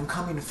 I'm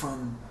coming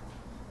from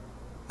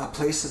a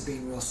place of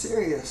being real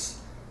serious,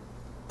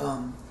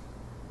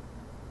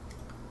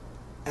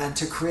 and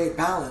to create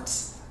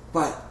balance,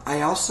 but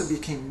I also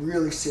became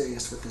really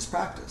serious with this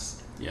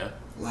practice. Yeah.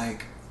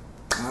 Like,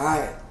 all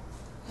right,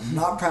 I'm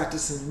not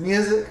practicing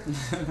music,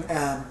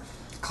 and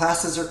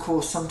classes are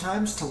cool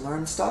sometimes to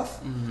learn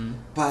stuff,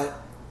 but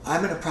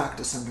I'm going to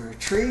practice under a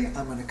tree.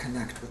 I'm going to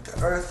connect with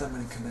the earth. I'm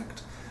going to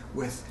connect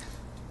with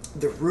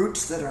the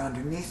roots that are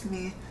underneath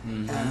me,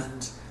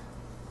 and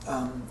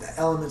the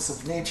elements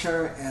of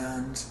nature,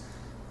 and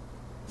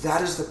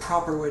that is the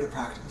proper way to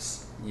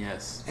practice.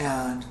 Yes.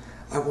 And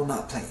I will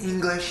not play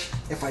English.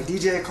 If I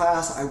DJ a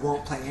class, I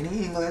won't play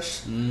any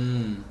English.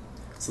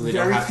 So they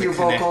don't have to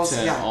connect vocals.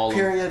 To all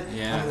period.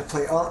 I'm going to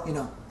play all.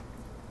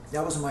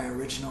 That was my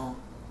original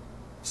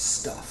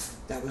stuff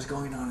that was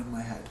going on in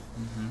my head,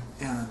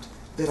 and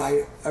that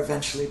I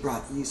eventually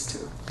brought ease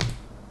to,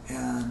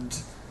 and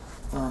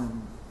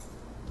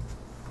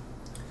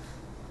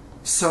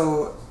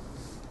so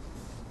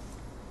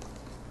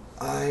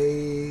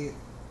I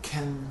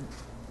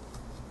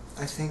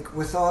think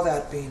with all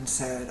that being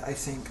said, I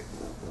think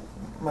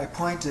my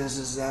point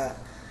is that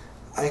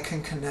I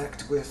can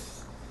connect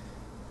with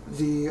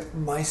the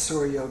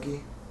Mysore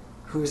yogi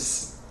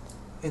who's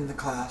in the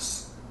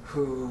class,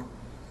 who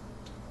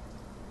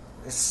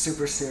is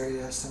super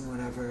serious and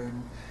whatever,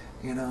 and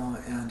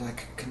I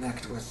can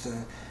connect with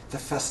the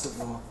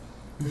festival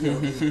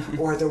yogi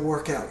or the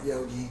workout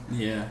yogi.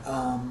 Yeah.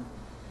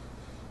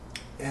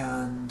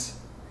 And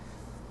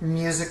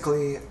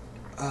musically,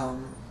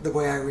 the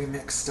way I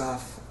remix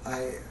stuff,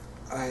 I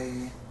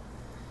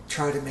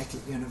try to make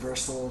it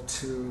universal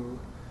to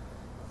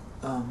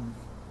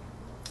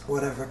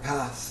whatever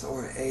path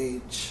or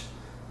age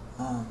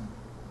of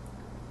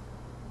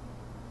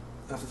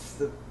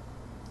the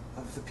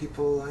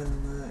people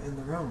in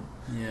the room.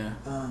 Yeah.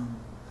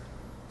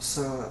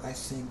 So I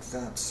think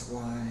that's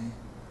why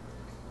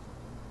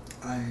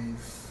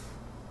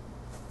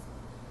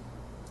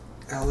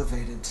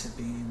elevated to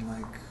being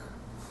like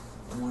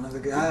one of the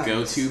guys. The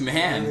go-to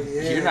man.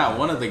 Yeah. You're not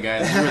one of the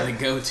guys. You're the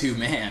go-to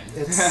man.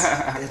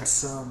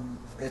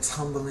 It's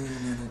humbling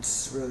and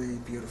it's really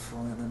beautiful,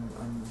 and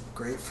I'm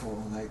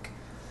grateful. Like,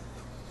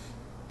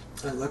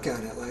 I look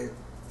at it like,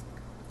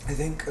 I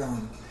think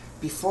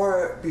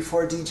before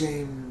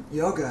DJing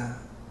yoga,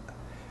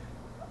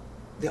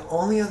 the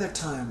only other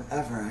time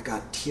ever I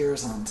got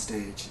tears on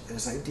stage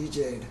is I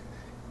DJ'd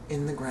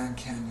in the Grand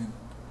Canyon.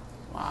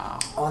 Wow.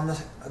 On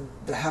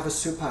the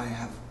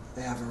Havasupai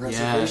they have a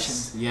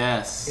reservation.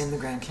 Yes. In the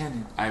Grand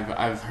Canyon.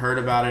 I've heard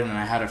about it, and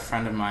I had a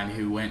friend of mine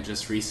who went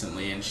just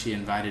recently, and she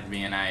invited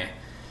me, and I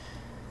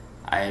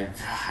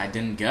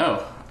didn't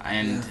go.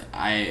 And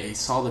I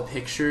saw the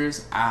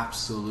pictures,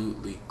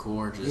 absolutely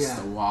gorgeous. Yeah.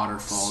 The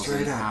waterfalls.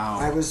 Straight and up. how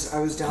I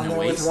was down there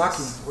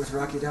oasis. with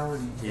Rocky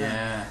Downey.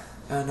 Yeah.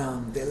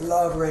 And they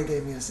love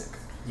reggae music.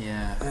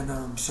 Yeah.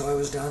 And so I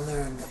was down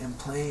there and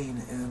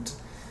playing, and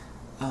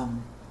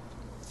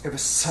it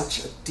was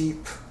such a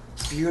deep,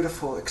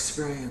 beautiful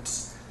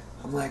experience.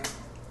 I'm like,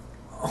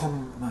 oh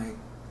my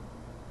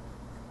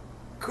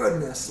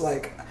goodness,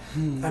 like,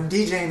 I'm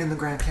DJing in the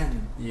Grand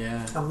Canyon.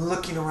 Yeah. I'm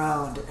looking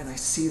around and I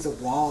see the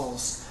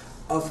walls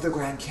of the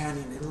Grand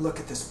Canyon and look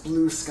at this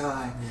blue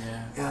sky.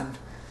 Yeah. And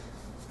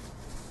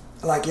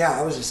like, yeah,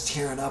 I was just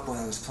tearing up while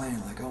I was playing,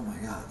 like, oh my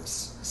God,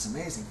 this is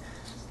amazing.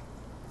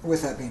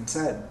 With that being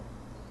said,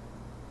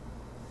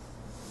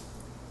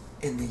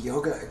 in the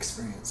yoga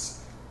experience,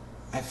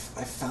 I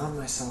found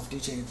myself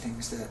DJing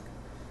things that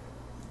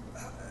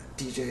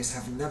DJs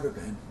have never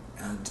been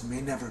and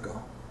may never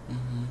go.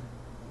 Mm-hmm.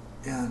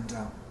 And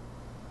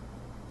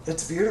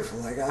it's beautiful.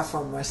 Like, I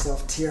found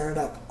myself tearing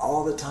up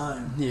all the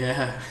time.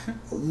 Yeah.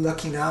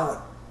 Looking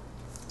out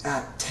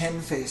at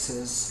 10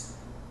 faces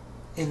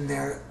in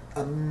their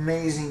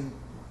amazing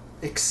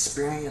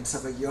experience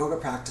of a yoga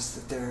practice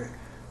that they're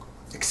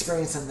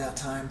experiencing that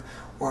time,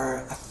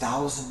 or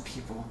 1,000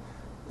 people.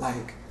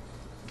 Like,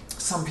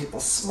 some people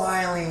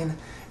smiling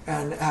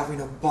and having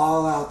a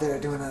ball out there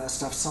doing that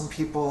stuff. Some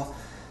people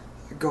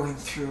going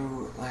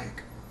through,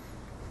 like,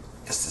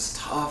 this is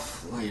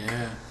tough. Like,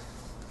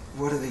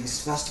 what are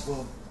these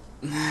festival?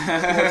 What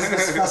is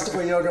this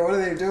festival yoga? What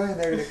are they doing?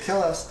 They're gonna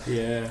kill us.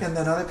 Yeah. And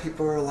then other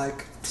people are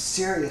like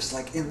serious,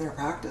 like in their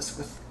practice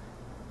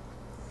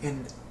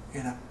in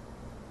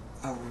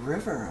a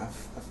river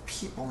of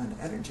people and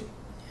energy.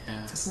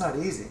 Yeah. It's not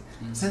easy.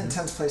 Mm-hmm. It's an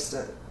intense place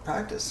to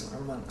practice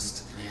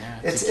amongst. Yeah.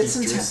 It's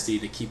intense.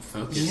 To keep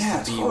focused.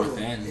 Yeah, to be totally.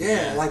 within.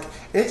 Yeah, like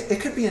it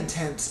could be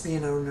intense being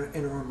in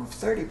a room of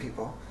 30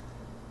 people,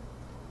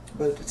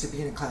 but to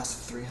be in a class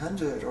of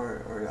 300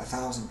 or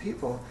 1,000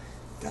 people,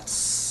 that's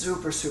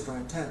super, super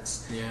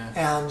intense. Yeah.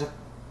 And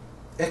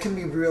it can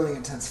be really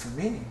intense for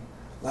me,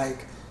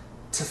 like,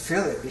 to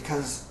feel it,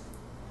 because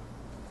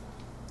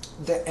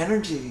the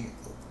energy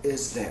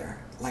is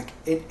there. Like,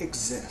 it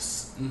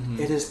exists. Mm-hmm.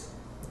 It is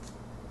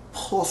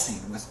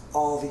pulsing with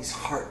all these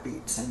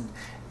heartbeats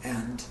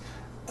and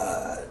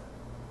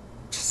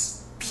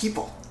just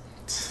people.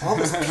 All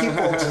this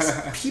people,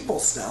 just people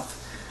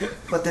stuff.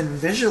 But then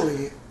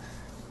visually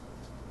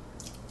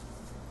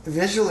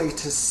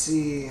to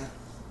see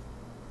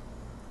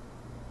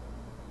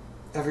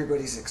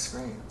everybody's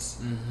experience,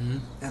 mm-hmm.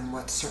 and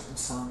what certain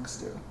songs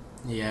do,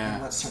 yeah,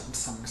 and what certain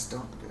songs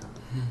don't do.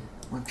 Mm-hmm.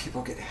 When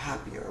people get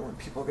happy or when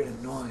people get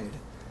annoyed,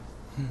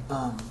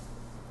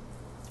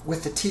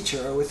 with the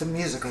teacher or with the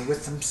music or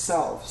with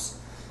themselves,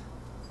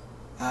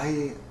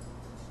 I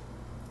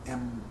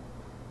am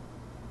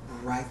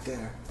right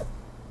there,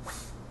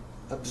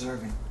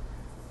 observing,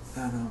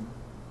 and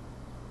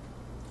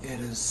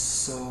it is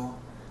so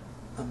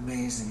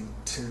amazing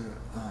to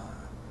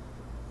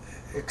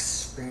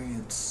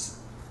experience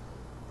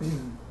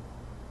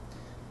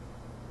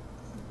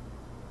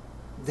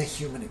the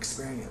human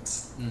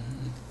experience,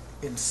 mm-hmm.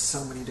 in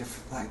so many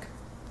different, like,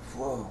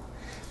 whoa.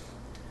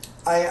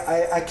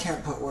 I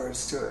can't put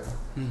words to it.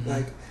 Mm-hmm.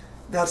 Like,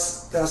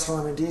 that's why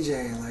I'm a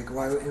DJ. Like,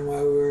 what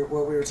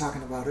we were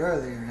talking about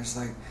earlier is,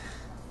 like,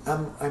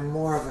 I'm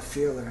more of a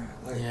feeler.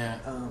 Like, yeah.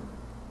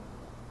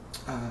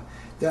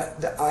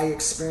 That I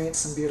experience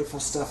some beautiful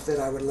stuff that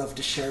I would love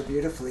to share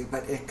beautifully,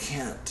 but it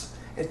can't.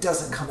 It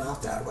doesn't come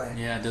out that way.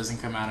 Yeah, it doesn't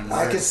come out in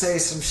words. I could say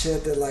some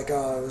shit that, like,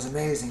 oh, it was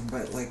amazing,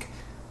 but, like,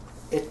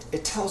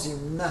 it tells you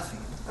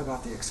nothing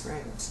about the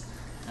experience.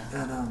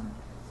 Yeah. And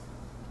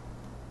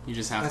you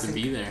just have to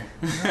be there.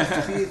 You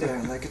have to be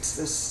there. Like, it's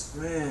this,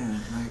 man,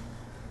 like,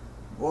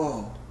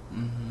 whoa.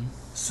 Mm-hmm.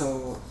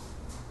 So,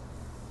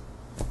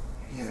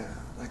 yeah,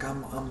 like,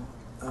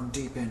 I'm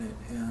deep in it,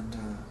 and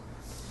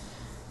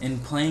in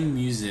playing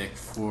music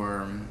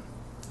for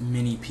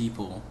many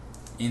people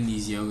in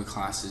these yoga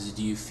classes,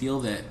 do you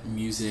feel that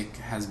music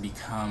has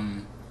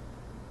become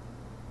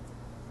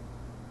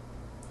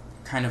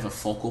kind of a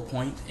focal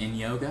point in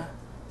yoga?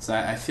 So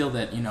I feel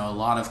that, a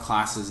lot of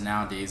classes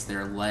nowadays,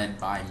 they're led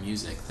by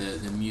music.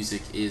 The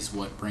music is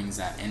what brings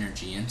that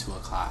energy into a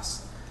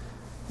class.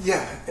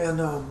 Yeah, and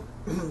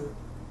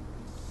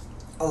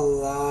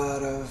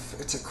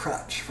it's a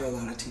crutch for a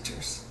lot of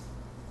teachers.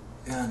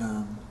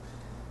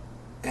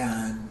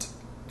 And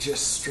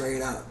just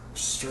straight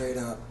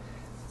up,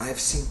 I've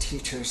seen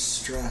teachers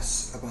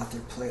stress about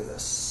their playlists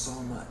so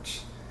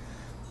much.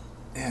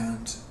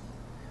 And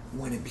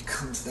when it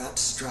becomes that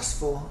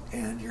stressful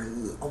and you're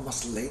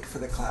almost late for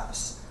the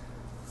class,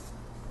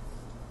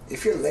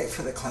 if you're late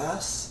for the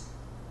class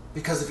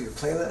because of your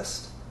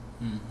playlist,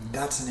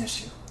 that's an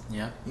issue.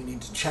 Yeah. You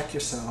need to check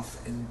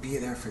yourself and be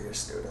there for your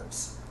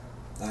students.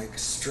 Like,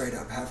 straight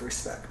up, have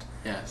respect.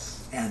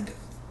 Yes. And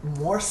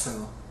more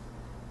so,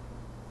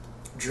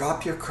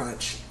 drop your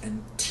crutch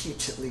and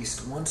teach at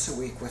least once a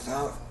week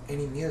without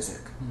any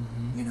music.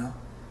 You know?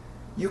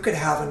 You could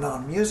have a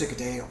non-music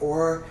day,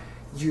 or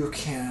you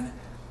can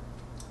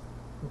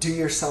do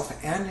yourself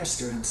and your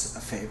students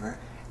a favor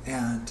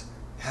and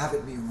have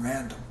it be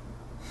random.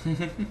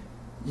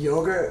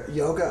 Yoga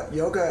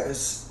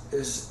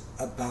is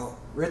about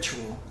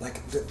ritual,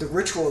 like the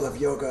ritual of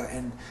yoga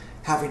and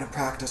having a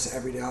practice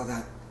every day. All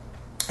that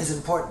is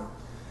important,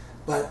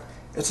 but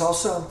it's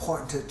also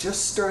important to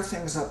just stir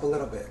things up a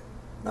little bit,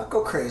 not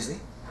go crazy,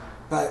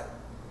 but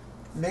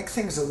make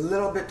things a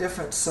little bit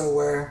different, so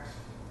where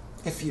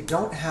if you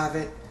don't have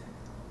it,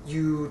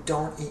 you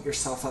don't eat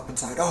yourself up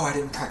inside. Oh, I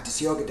didn't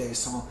practice yoga day,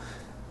 so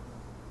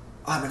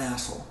I'm an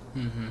asshole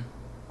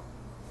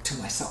to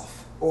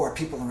myself or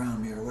people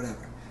around me or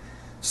whatever.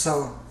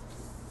 So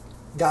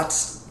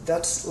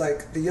that's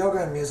like the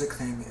yoga and music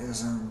thing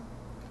is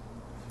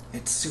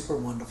it's super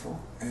wonderful,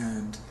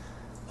 and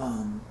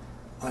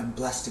I'm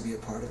blessed to be a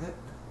part of it.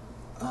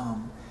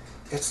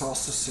 It's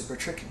also super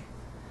tricky.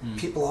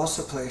 People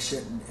also play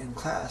shit in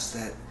class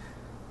that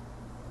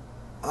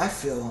I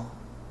feel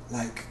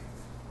like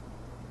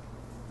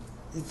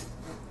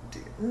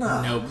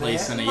no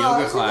place in a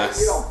yoga class.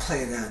 You don't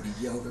play that in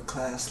a yoga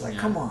class. Like,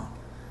 come on.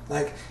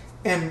 Like,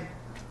 and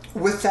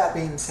with that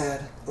being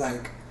said,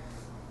 like,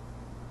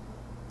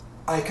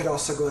 I could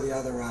also go the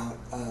other route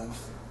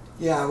of,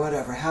 yeah,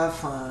 whatever, have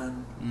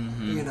fun,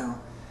 you know.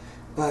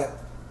 But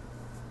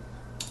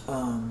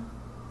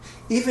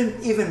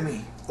even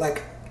me,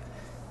 like,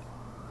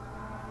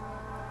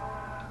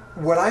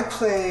 would I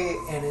play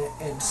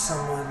in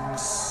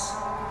someone's,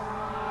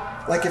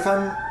 like, if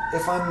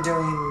I'm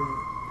doing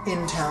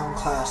in-town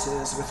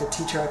classes with a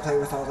teacher I play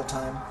with all the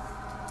time,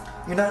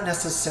 you're not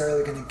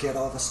necessarily going to get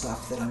all the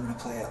stuff that I'm going to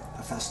play at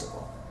a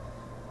festival.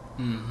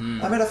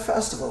 I'm at a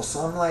festival, so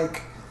I'm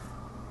like,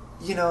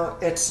 you know,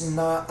 it's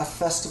not a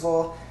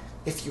festival.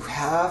 If you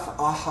have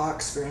aha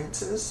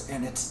experiences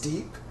and it's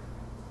deep,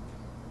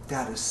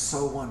 that is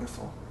so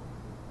wonderful.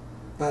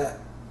 But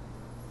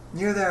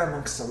you're there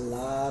amongst a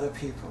lot of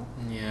people.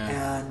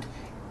 And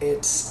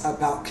it's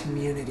about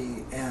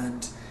community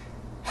and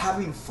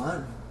having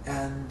fun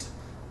and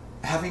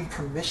having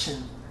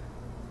permission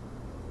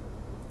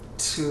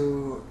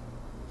to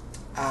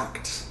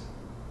act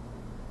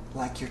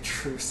like your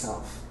true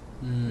self,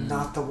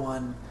 not the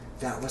one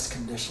that was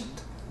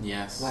conditioned.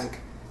 Yes. Like,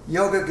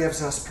 yoga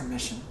gives us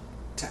permission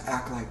to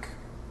act like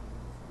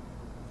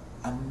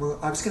I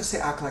was going to say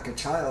act like a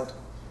child,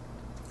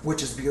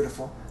 which is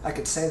beautiful. I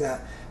could say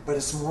that, but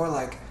it's more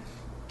like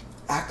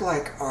act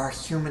like our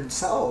human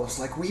selves.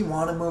 Like, we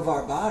want to move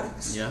our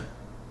bodies. Yeah.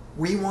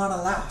 We want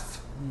to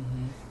laugh.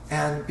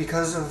 And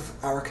because of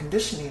our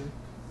conditioning,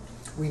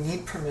 we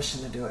need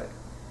permission to do it.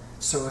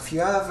 So if you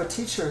have a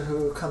teacher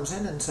who comes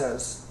in and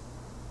says,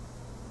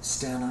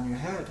 stand on your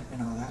head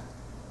and all that,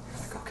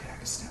 you're like, okay, I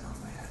can stand on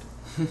my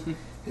head.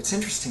 It's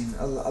interesting.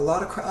 A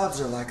lot of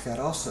crowds are like that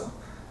also.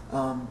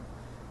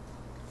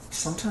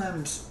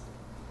 Sometimes,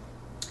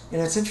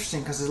 and it's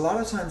interesting because a lot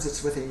of times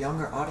it's with a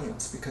younger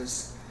audience,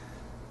 because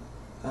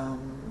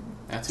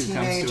That's who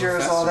teenagers,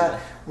 comes to a all that.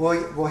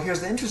 festival. Well,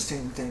 here's the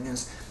interesting thing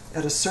is,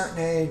 at a certain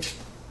age,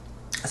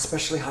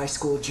 especially high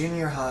school,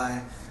 junior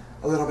high,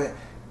 a little bit,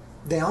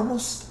 they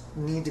almost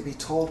need to be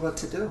told what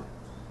to do,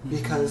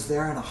 because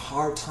they're in a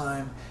hard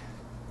time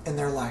in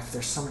their life.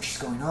 There's so much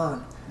going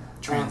on.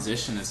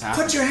 Transition is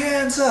happening. Put your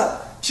hands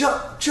up,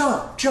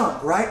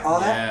 jump, right? All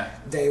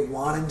that. They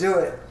want to do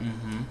it,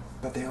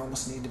 but they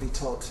almost need to be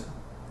told to,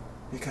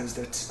 because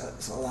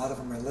a lot of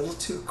them are a little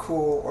too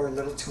cool or a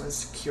little too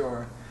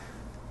insecure,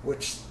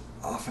 which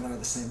often are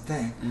the same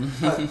thing.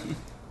 But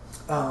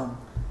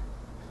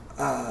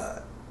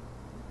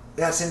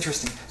that's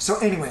interesting. So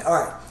anyway, all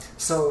right.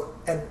 So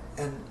and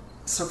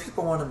so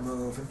people want to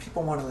move and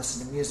people want to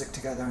listen to music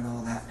together and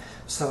all that.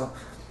 So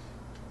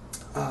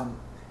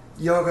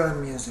yoga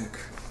and music.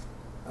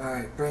 All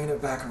right, bringing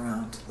it back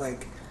around.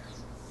 Like,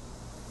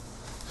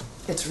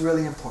 it's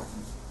really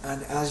important.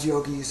 And as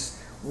yogis,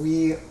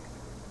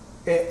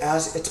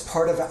 as it's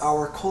part of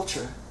our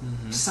culture.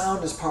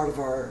 Sound is part of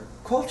our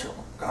culture.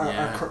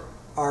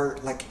 Our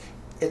like,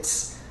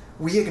 it's,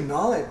 we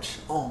acknowledge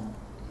Om.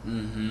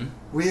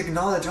 We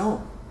acknowledge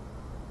Om.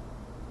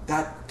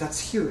 That's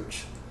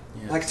huge.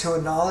 Yes. Like, to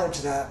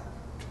acknowledge that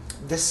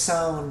this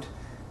sound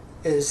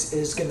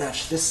is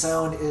Ganesh. This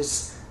sound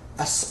is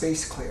a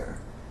space clearer.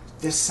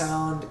 This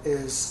sound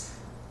is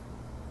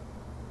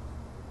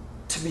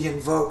to be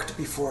invoked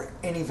before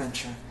any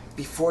venture,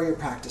 before your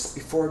practice,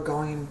 before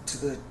going to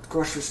the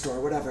grocery store,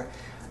 whatever.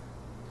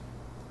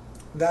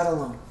 That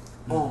alone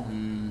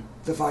Om,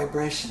 the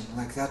vibration.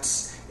 Like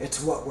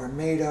it's what we're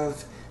made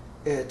of.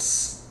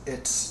 It's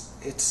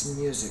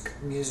music.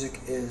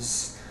 Music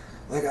is,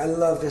 like, I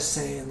love this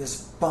saying,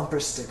 this bumper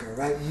sticker,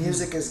 right?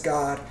 Music is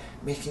God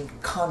making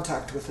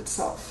contact with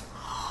itself.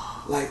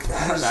 Like,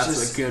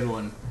 that's a good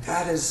one.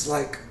 That is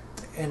like,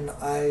 and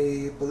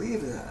I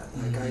believe that.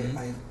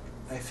 Like,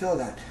 I feel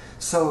that.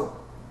 So,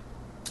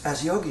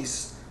 as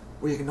yogis,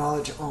 we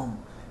acknowledge Om.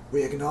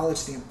 We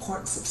acknowledge the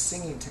importance of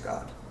singing to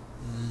God.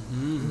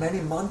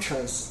 Many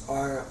mantras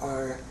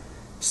are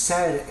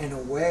said in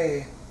a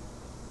way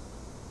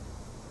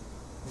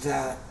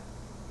that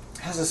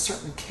has a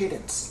certain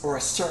cadence or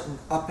a certain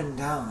up and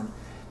down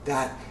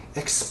that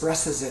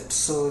expresses it,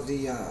 so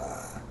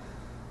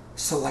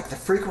like the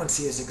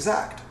frequency is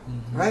exact,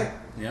 right?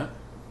 Yeah.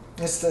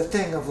 It's the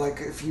thing of,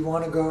 like, if you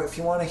want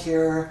to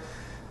hear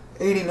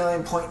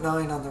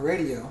 89.9 on the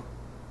radio,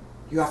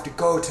 you have to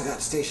go to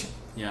that station.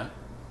 Yeah.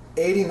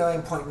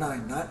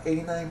 89.9, not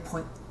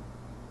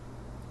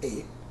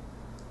 89.8.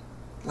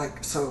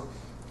 Like, so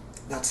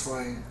that's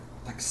why,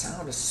 like,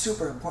 sound is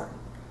super important.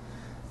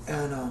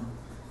 And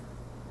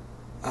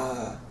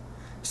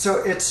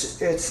so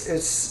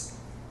it's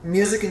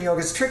music and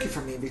yoga is tricky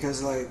for me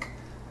because, like,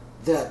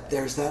 that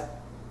there's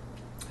that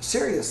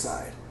serious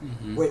side,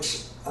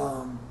 which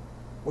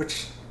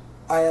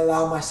I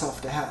allow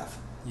myself to have,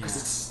 because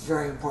it's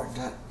very important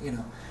to, you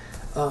know,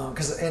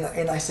 because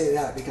and I say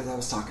that because I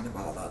was talking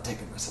about not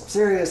taking myself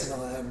serious and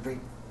all that,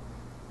 and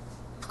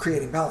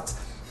creating balance.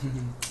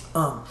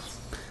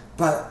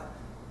 But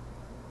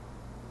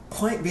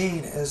point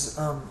being is,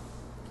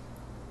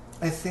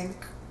 I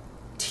think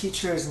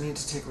teachers need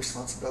to take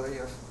responsibility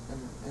of,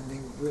 and they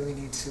really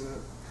need to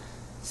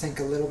think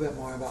a little bit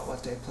more about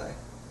what they play.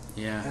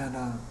 Yeah.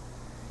 And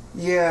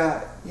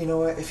yeah, you know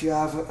what, if you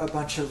have a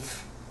bunch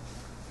of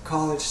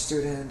college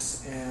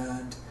students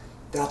and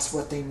that's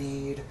what they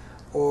need,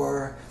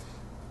 or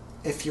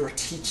if you're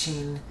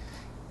teaching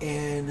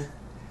in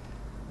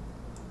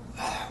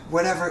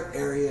whatever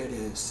area it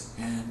is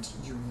and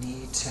you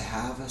need to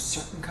have a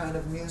certain kind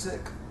of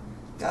music,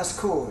 that's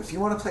cool. If you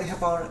want to play hip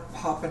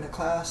hop in a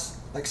class,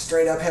 like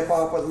straight up hip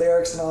hop with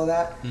lyrics and all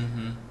that,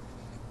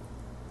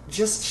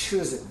 just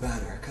choose it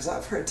better. Because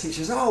I've heard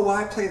teachers, oh,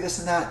 why play this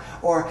and that?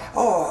 Or,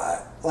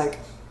 oh, like,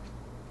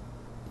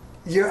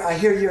 I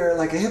hear you're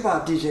like a hip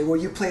hop DJ, will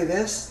you play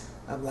this?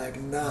 I'm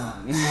like, nah,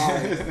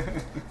 sorry.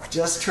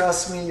 Just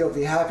trust me, you'll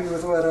be happy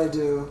with what I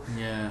do.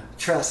 Yeah.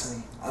 Trust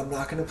me, I'm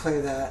not going to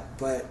play that,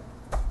 but,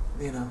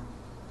 you know.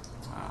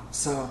 Wow.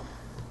 So,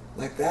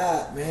 like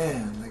that,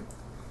 man, like,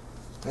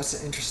 that's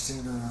an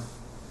interesting,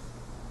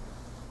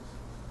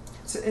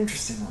 it's an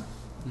interesting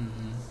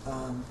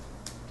one.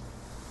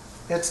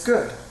 It's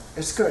good.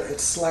 It's good.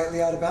 It's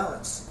slightly out of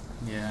balance.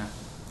 Yeah.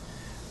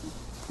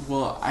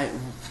 Well, I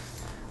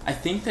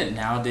think that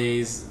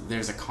nowadays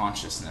there's a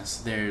consciousness.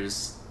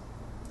 There's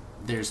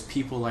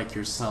people like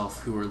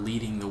yourself who are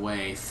leading the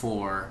way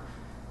for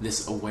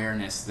this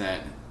awareness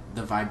that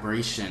the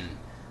vibration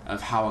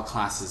of how a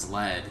class is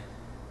led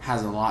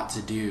has a lot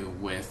to do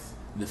with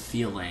the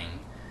feeling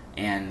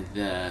and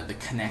the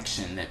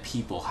connection that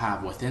people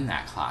have within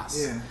that class.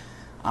 Yeah.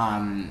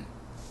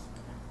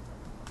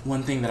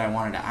 One thing that I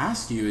wanted to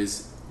ask you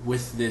is,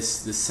 with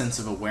this sense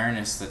of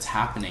awareness that's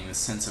happening, this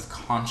sense of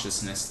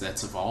consciousness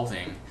that's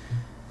evolving,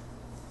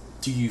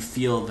 do you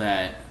feel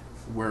that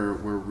we're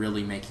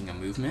really making a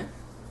movement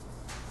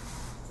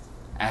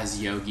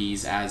as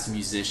yogis, as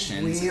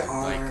musicians? We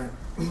are.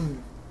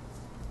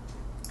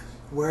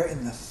 We're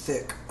in the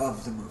thick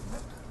of the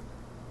movement.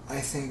 I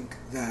think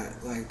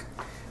that, like,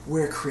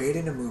 we're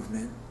creating a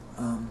movement.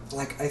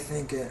 Like, I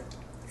think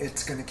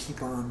it's going to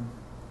keep on.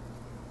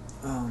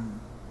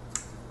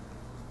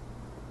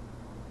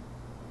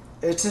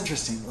 It's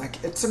interesting.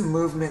 Like, it's a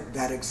movement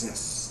that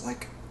exists.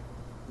 Like,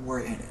 we're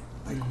in it.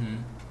 Like,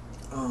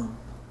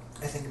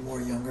 I think more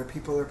younger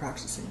people are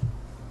practicing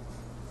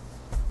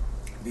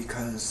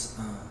because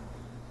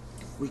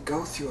we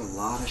go through a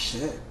lot of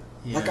shit,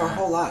 like our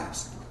whole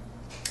lives,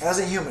 as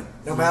a human.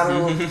 No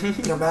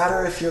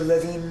matter if you're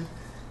living,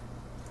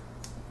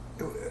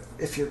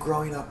 if you're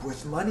growing up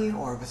with money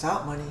or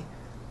without money,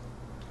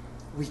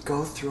 we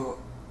go through.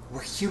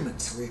 We're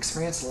humans, so we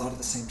experience a lot of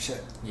the same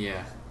shit.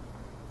 Yeah.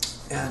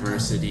 And,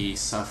 adversity,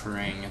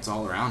 suffering, it's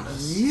all around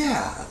us.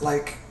 Yeah,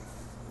 like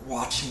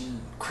watching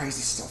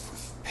crazy stuff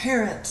with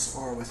parents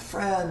or with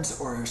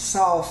friends or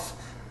yourself.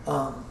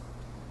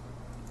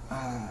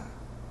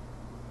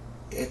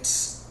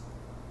 It's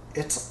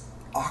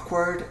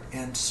awkward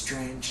and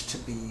strange to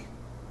be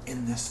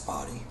in this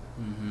body.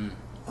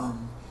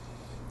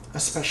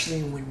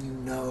 Especially when you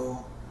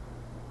know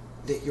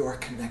that you're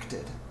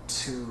connected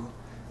to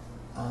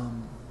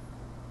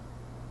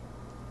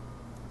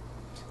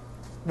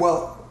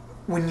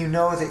when you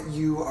know that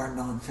you are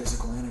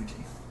non-physical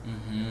energy.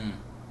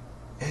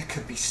 It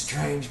could be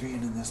strange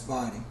being in this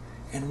body,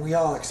 and we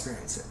all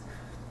experience it.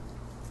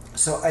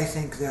 So I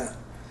think that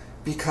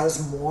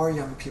because more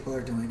young people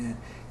are doing it,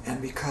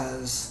 and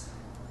because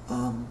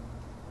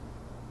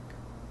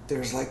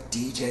there's like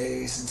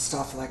DJs and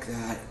stuff like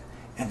that,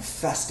 and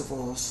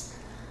festivals.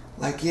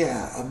 Like,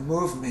 yeah, a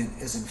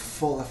movement is in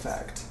full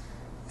effect.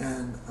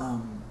 And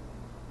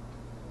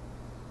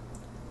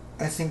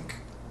I think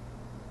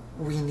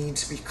we need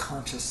to be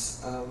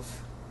conscious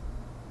of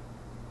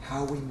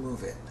how we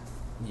move it.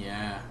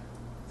 Yeah.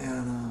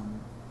 And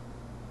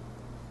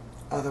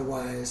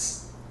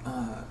otherwise,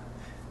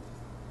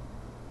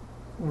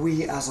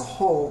 we as a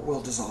whole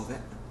will dissolve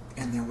it,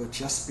 and there will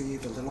just be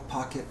the little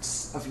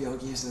pockets of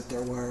yogis that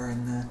there were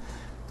in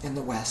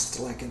the West,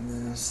 like in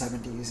the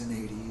 70s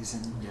and 80s,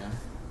 and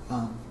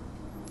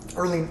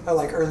early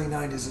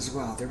 90s as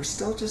well. There were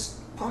still just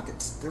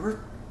pockets. There were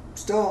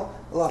still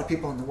a lot of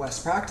people in the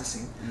West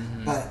practicing,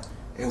 but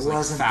it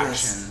wasn't like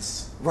factions.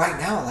 This. Right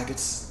now, like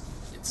it's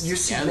you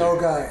see together.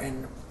 yoga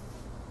in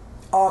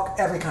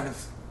every kind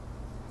of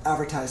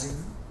advertising,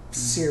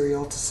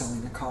 cereal to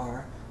selling a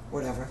car,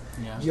 whatever.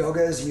 Yeah.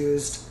 Yoga is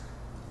used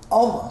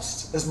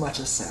almost as much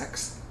as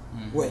sex,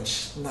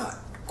 which not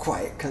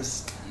quite,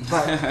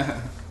 but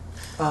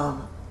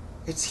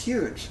it's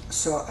huge.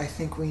 So I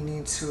think we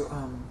need to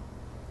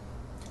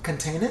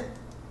contain it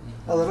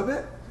a little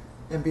bit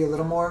and be a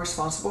little more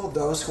responsible,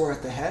 those who are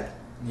at the head,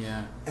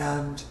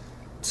 and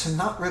to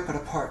not rip it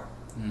apart.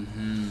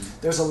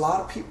 There's a lot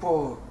of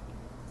people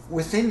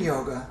within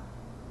yoga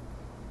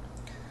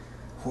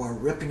who are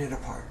ripping it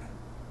apart,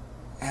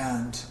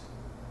 and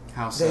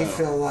how so? They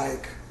feel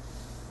like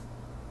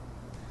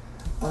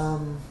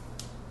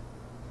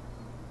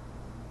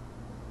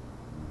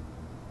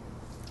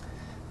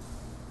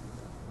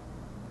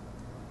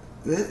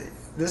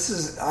this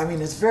is, I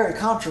mean, it's very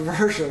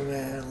controversial,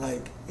 man.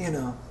 Like, you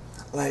know,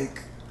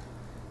 like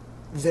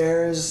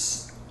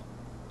there's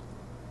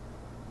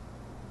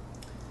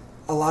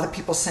a lot of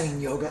people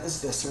saying yoga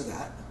is this or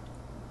that.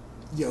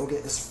 Yoga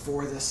is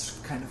for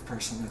this kind of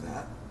person or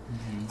that.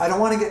 I don't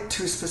want to get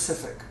too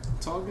specific.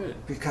 It's all good.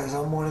 Because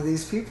I'm one of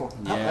these people.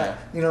 Yeah.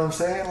 You know what I'm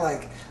saying?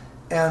 Like,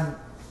 and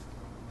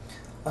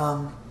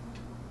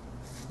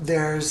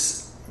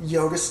there's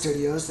yoga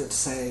studios that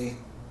say,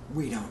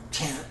 we don't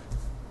chant,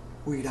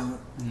 we don't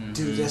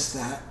do this,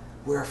 that,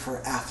 we're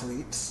for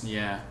athletes.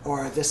 Yeah.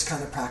 Or this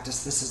kind of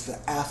practice, this is the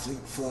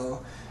athlete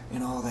flow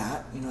and all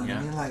that. You know what I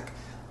mean? Like,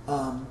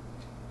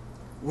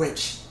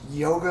 which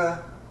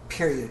yoga,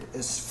 period,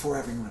 is for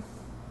everyone.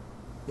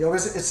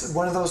 Yoga's, it's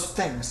one of those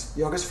things.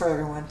 Yoga's for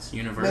everyone. It's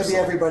universal. Maybe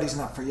everybody's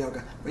not for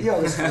yoga, but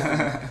yoga's for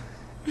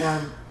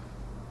everyone.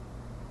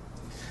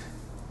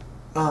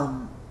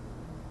 And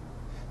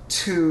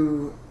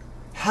to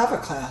have a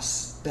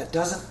class that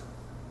doesn't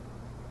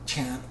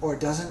chant or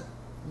doesn't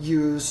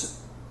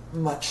use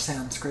much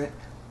Sanskrit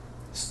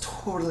is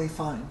totally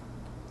fine.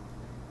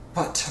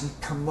 But to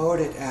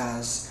promote it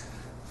as,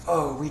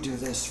 oh, we do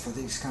this for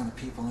these kind of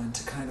people, and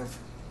to kind of...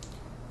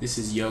 This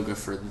is yoga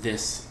for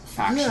this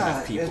faction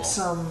of people. It's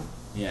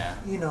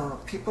you know,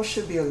 people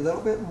should be a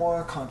little bit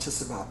more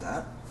conscious about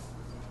that.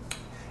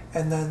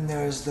 And then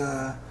there's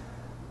the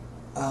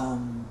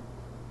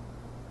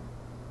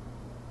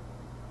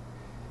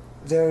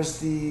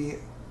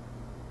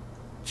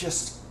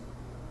just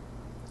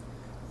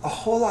a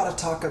whole lot of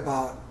talk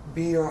about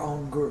be your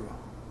own guru.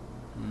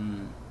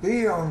 Be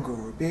your own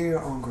guru, be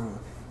your own guru.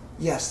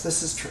 Yes,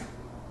 this is true.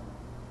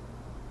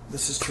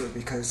 This is true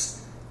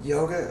because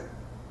yoga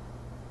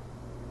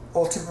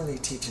ultimately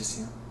teaches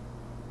you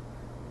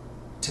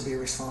to be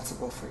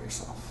responsible for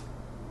yourself.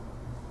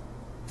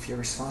 If you're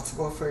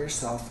responsible for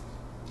yourself,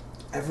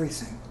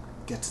 everything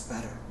gets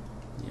better.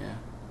 Yeah.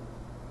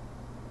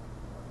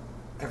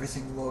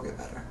 Everything will get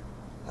better.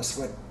 That's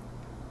what,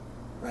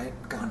 right,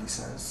 Gandhi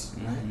says,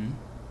 right?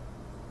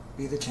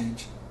 Be the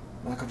change.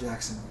 Michael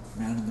Jackson,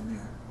 man in the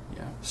mirror.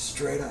 Yeah.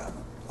 Straight up.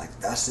 Like,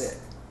 that's it.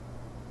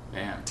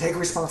 Bam. Take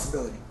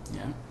responsibility.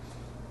 Yeah.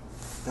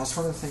 That's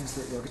one of the things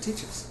that yoga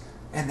teaches.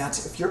 And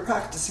that's, if you're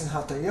practicing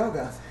Hatha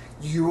Yoga,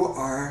 you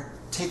are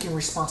taking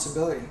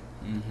responsibility.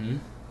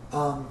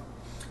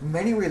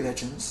 Many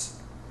religions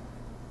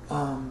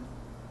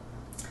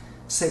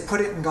say put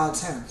it in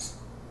God's hands.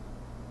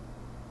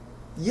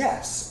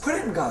 Yes, put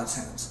it in God's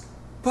hands.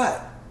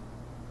 But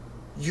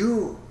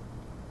you,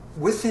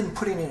 within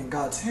putting it in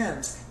God's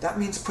hands, that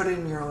means put it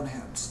in your own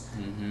hands.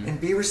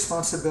 And be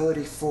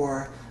responsibility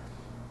for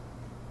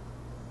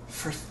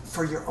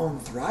your own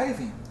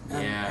thriving.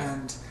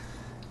 And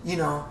you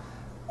know,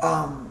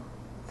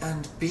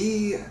 and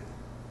be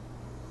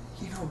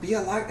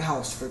a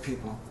lighthouse for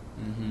people,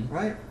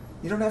 right?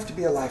 You don't have to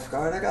be a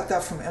lifeguard. I got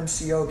that from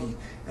MC Yogi,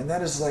 and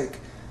that is like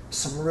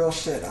some real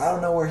shit. I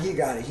don't know where he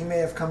got it. He may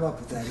have come up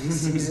with that.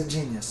 He's a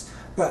genius.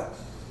 But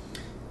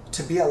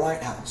to be a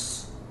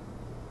lighthouse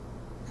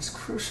is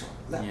crucial.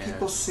 Let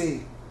people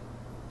see.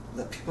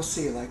 Let people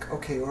see, like,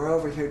 okay, we're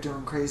over here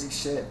doing crazy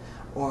shit,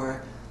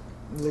 or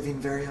living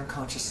very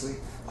unconsciously.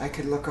 I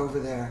could look over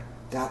there.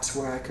 That's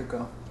where I could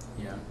go.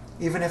 Yeah.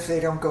 Even if they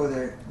don't go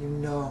there, you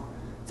know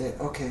that,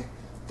 okay,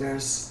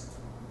 there's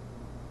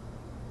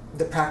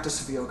the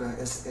practice of yoga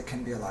it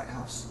can be a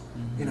lighthouse.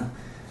 You know.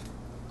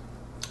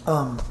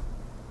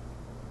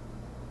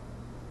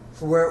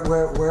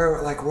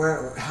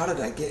 where how did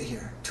I get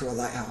here to a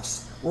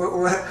lighthouse?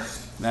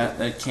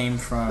 That came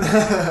from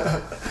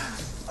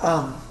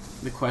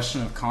the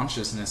question of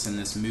consciousness in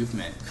this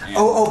movement.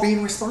 And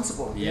being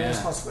responsible. Yeah. Being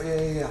responsible.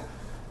 Yeah.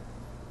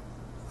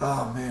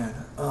 Oh man.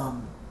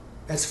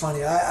 It's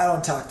funny. I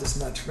don't talk this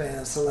much,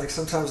 man. So like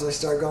sometimes I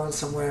start going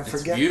somewhere and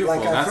forget. Beautiful.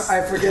 Like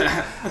I forget.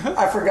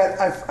 I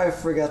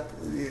forget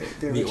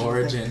the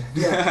origin.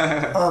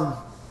 Yeah.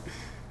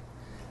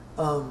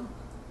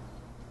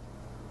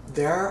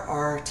 There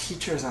are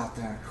teachers out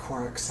there who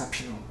are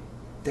exceptional.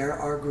 There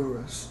are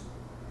gurus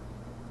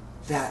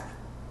that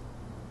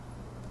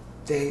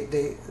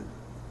they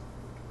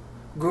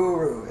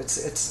guru.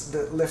 It's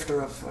the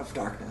lifter of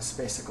darkness,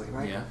 basically,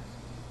 right? Yeah.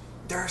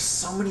 There are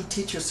so many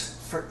teachers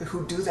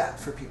who do that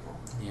for people.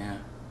 Yeah.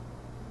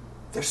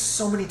 There's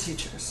so many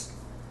teachers.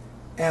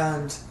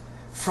 And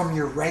from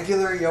your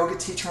regular yoga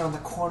teacher on the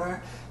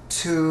corner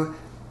to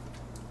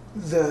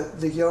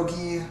the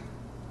yogi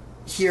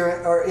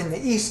here or in the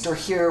East or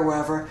here or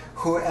wherever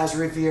who has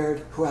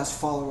revered, who has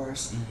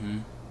followers. Mm-hmm.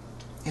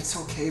 It's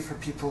okay for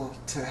people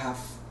to have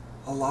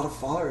a lot of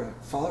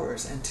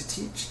followers and to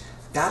teach.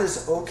 That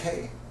is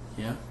okay.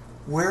 Yeah.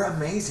 We're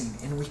amazing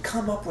and we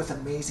come up with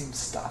amazing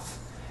stuff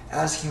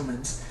as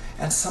humans,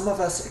 and some of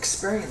us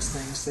experience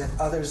things that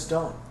others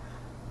don't.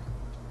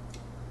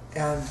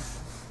 And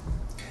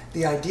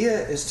the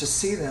idea is to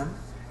see them,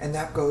 and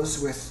that goes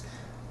with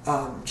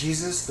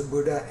Jesus, the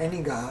Buddha,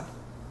 any God,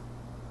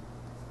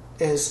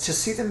 is to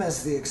see them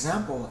as the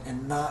example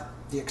and not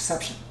the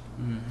exception.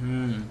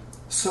 Mm-hmm.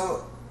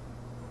 So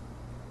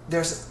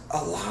there's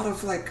a lot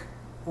of like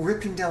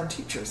ripping down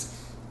teachers,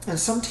 and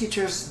some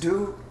teachers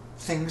do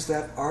things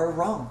that are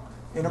wrong,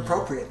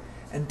 inappropriate,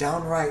 and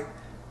downright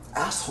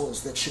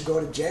assholes that should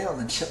go to jail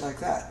and shit like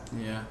that.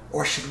 Yeah.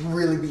 Or should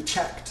really be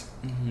checked.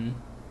 Mm-hmm.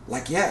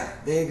 Like, yeah,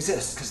 they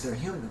exist because they're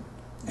human,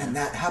 and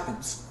that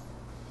happens.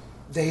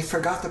 They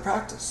forgot the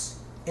practice.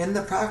 In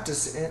the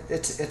practice,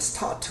 it's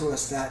taught to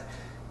us that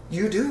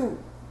you do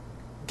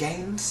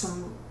gain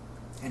some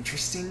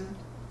interesting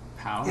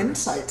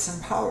insights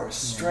and powers.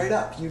 Straight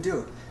up, you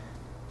do.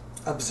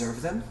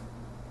 Observe them.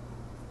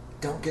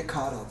 Don't get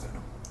caught up in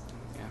them.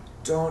 Yeah.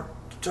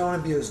 Don't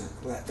abuse it.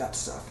 That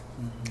stuff.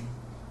 Mm-hmm.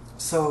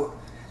 So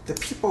the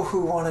people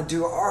who want to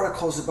do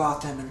articles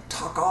about them and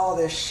talk all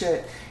this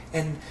shit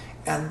and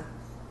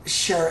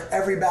share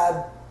every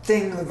bad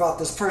thing about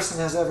this person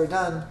has ever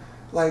done,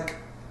 like,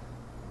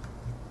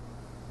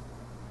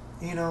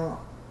 you know,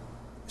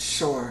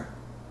 sure,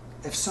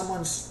 if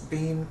someone's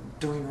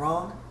doing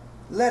wrong,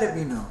 let it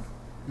be known.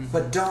 Mm-hmm.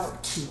 But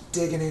don't keep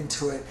digging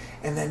into it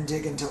and then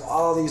dig into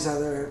all these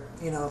other,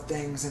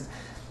 things. And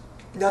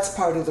that's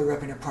part of the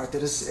ripping apart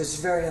that is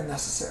very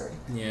unnecessary.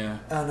 Yeah.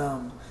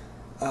 And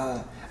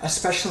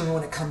especially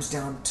when it comes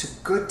down to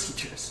good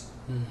teachers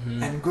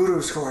and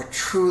gurus who are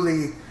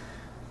truly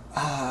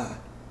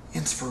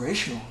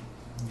inspirational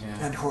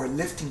and who are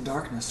lifting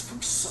darkness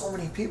from so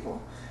many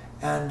people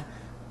and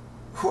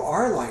who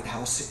are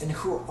lighthouse and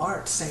who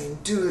aren't saying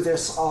do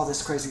all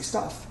this crazy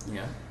stuff.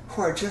 Yeah.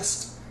 Who are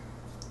just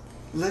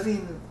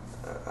living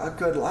a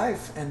good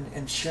life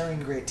and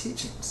sharing great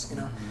teachings.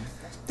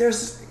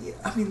 There's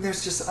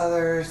just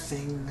other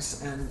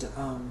things, and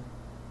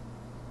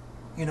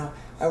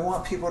I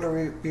want people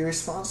to be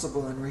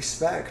responsible and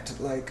respect,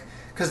 like,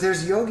 because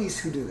there's yogis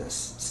who do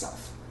this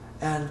stuff,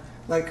 and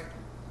like,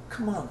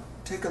 come on,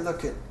 take a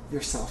look at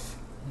yourself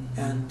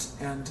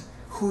and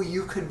who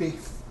you could be.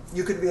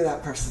 You could be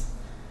that person.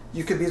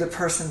 You could be the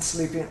person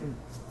sleeping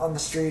on the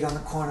street on the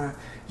corner.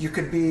 You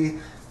could be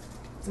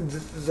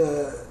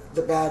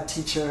the bad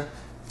teacher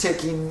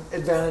taking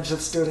advantage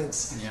of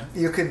students. Yeah.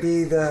 You could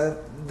be the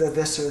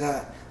this or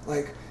that.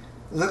 Like,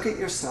 look at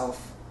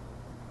yourself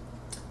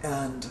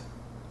and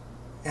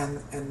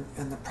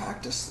the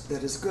practice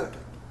that is good,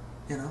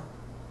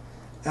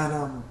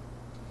 And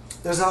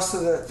there's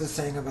also the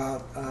thing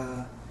about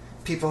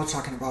people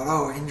talking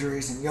about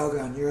injuries and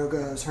yoga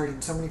is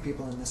hurting so many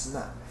people and this and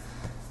that.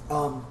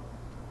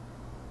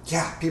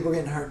 Yeah, people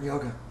getting hurt in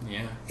yoga.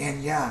 Yeah.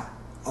 And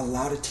a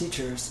lot of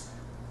teachers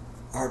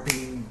are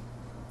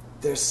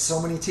there's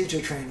so many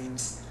teacher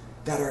trainings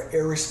that are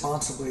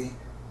irresponsibly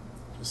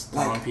just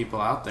throwing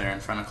people out there in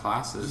front of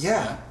classes.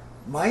 Yeah.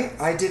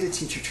 I did a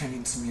teacher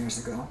training some years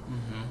ago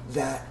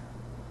that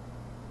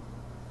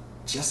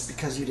just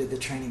because you did the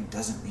training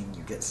doesn't mean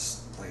you get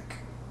like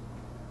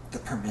the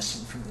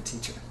permission from the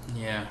teacher.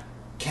 Yeah.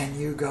 Can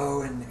you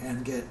go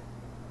and get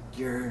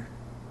your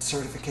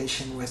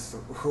certification with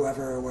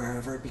whoever or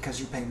wherever because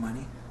you pay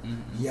money?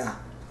 Yeah.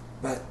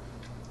 But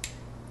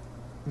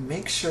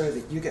make sure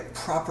that you get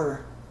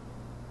proper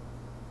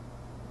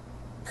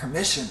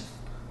permission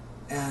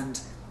and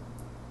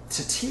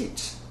to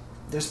teach.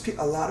 There's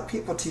a lot of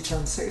people teach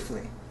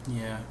unsafely.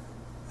 Yeah.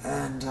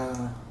 And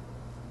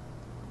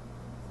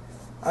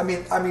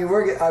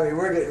we're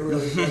getting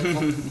really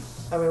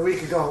good. We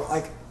could go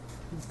like.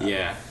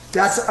 Yeah.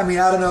 I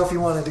don't know if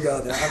you wanted to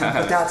go there,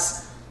 but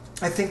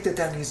I think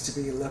that needs to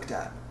be looked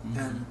at,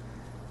 and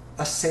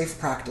a safe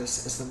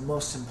practice is the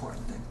most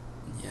important thing.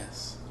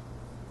 Yes.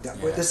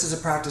 This is a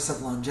practice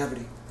of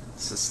longevity.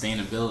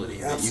 Sustainability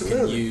that you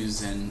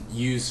can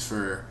use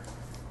for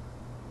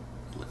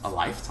a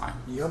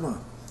lifetime. Yeah, man.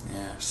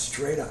 Yeah.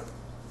 Straight up.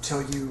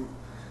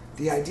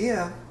 The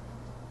idea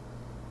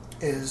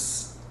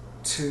is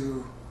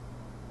to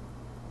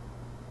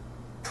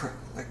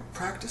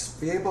practice,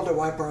 be able to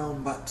wipe our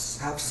own butts,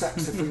 have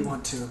sex if we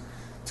want to,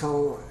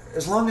 till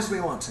as long as we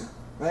want to,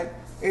 right?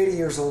 80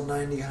 years old,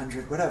 90,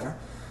 100, whatever.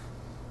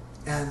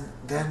 And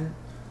then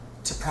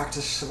to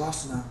practice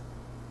Shavasana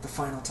the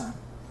final time.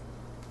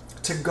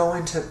 To go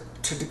into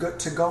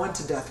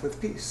death with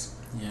peace.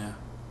 Yeah.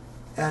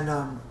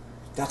 And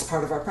that's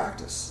part of our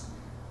practice.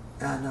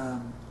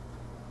 And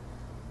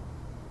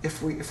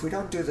if we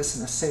don't do this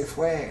in a safe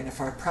way, and if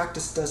our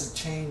practice doesn't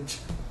change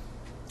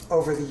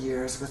over the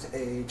years with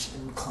age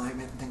and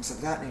climate and things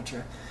of that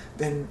nature,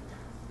 then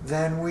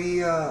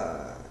we're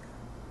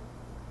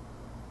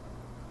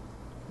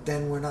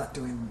not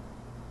doing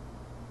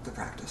the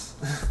practice.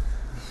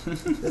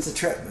 That's a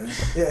trip, man.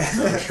 Yeah.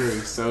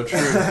 So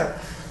true.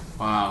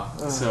 Wow.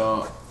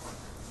 So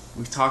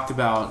we've talked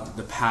about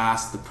the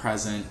past, the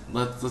present.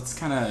 Let's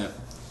kind of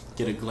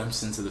get a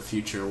glimpse into the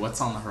future.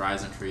 What's on the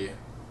horizon for you?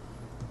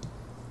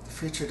 The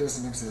future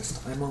doesn't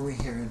exist. I'm only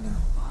here and now.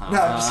 No,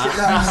 I'm just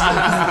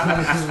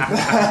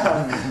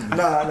kidding.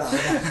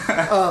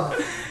 No.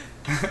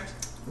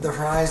 The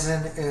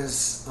horizon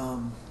is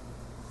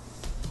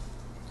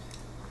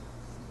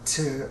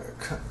to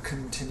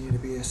continue to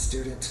be a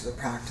student to the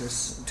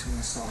practice, and to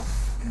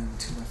myself and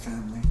to my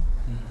family,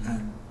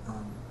 and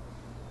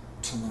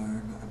to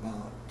learn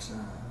about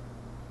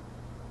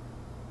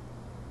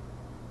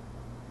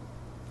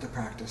the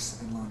practice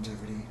and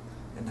longevity,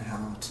 and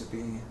how to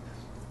be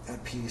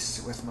at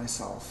peace with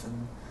myself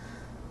and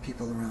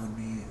people around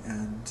me.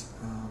 And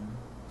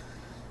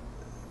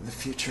the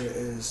future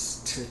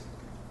is to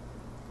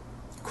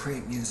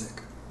create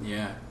music.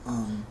 Yeah.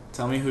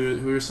 Tell me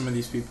who are some of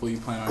these people you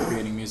plan on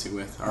creating music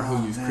with, or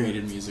who you've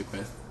created music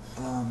with?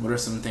 What are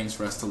some things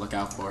for us to look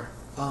out for?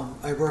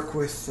 I work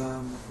with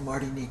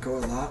Marty Nico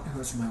a lot,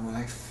 who's my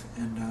wife,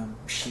 and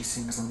she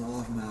sings on all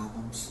of my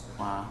albums.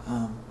 Wow.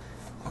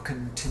 I'll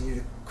continue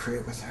to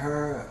create with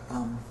her.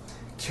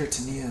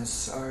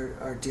 Kirtaniyas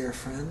are dear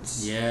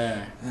friends.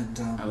 Yeah. And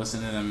I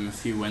listened to them a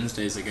few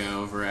Wednesdays ago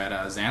over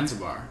at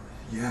Zanzibar.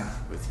 Yeah.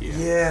 With you.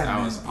 Yeah.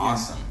 That was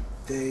awesome.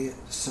 Yeah.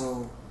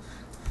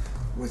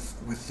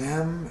 With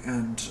them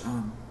and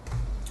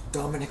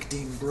Dominic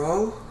Dean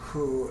Bro,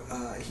 who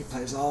he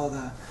plays all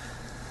the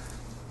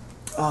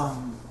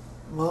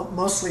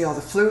mostly all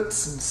the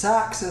flutes and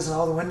saxes and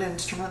all the wind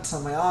instruments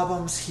on my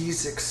albums.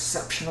 He's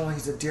exceptional.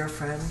 He's a dear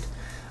friend.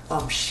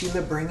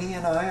 Sheila Bringy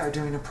and I are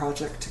doing a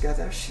project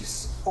together.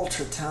 She's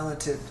ultra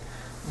talented,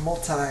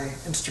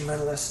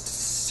 multi-instrumentalist,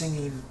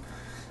 singing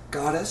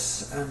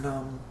goddess. And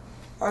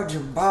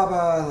Arjun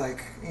Baba,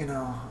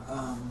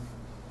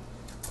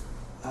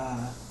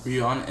 were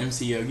you on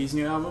MC Yogi's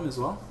new album as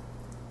well?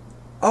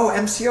 Oh,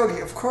 MC Yogi,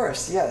 of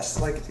course, yes.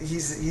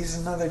 He's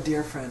another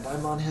dear friend.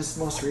 I'm on his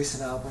most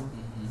recent album.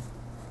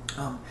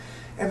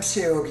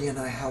 MC Yogi and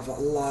I have a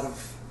lot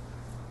of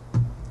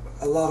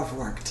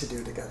work to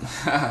do together.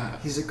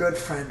 He's a good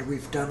friend.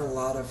 We've done a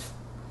lot of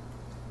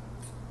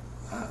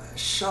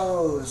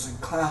shows and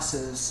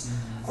classes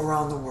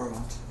around the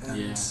world,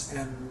 and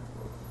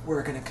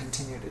we're going to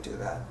continue to do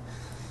that.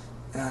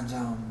 And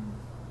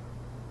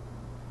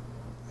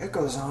it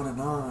goes on and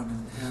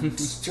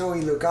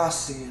Joey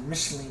Lugassi and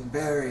Micheline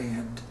Berry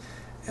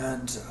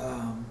and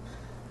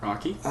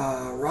Rocky?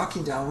 Rocky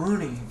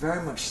Dawooni,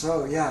 very much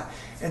so, yeah.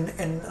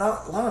 And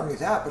not only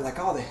that, but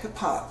all the hip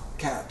hop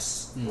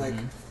cats,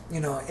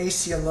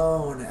 AC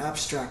Alone,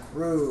 Abstract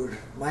Rude,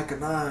 Micah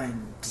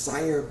 9,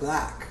 Zaire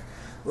Black,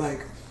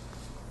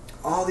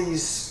 all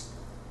these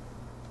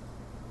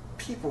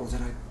people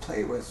that I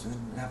play with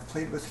and have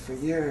played with for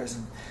years.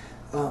 And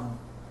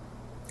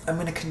I'm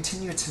going to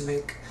continue to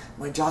make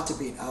my Jata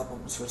Beat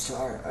albums, which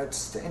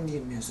it's the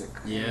Indian music.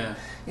 Yeah.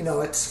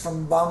 It's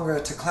from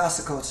Bhangra to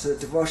classical to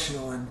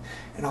devotional, and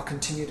I'll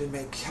continue to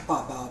make hip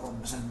hop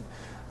albums and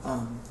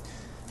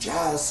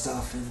jazz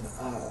stuff, and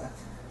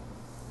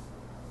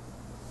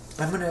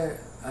I'm gonna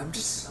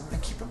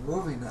keep it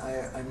moving.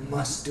 I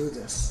must do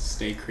this.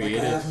 Stay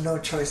creative. I have no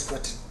choice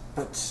but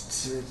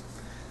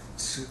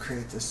to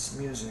create this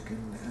music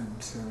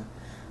and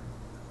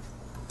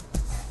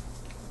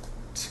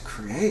to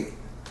create.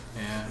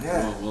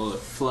 Yeah. Well, it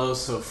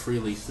flows so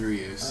freely through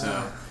you,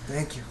 so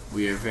thank you.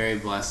 We are very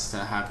blessed to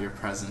have your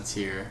presence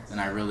here, and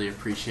I really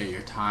appreciate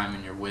your time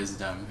and your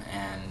wisdom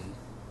and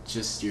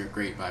just your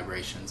great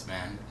vibrations,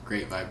 man.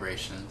 Great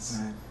vibrations.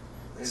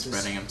 Right.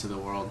 Spreading them to the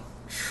world.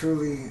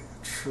 Truly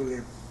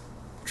a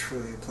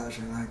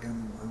pleasure.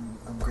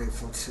 I'm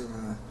grateful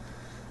to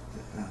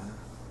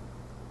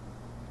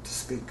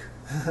speak.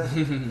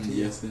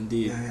 Yes,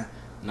 indeed. Yeah.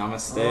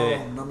 Namaste. Oh,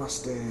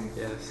 namaste.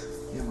 Yes.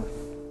 Yeah, man.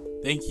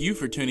 Thank you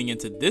for tuning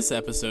into this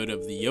episode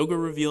of the Yoga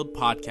Revealed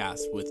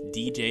podcast with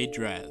DJ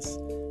Drez.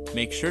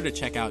 Make sure to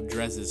check out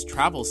Drez's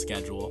travel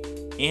schedule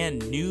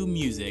and new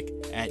music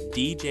at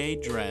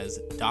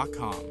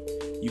djdrez.com.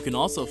 You can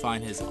also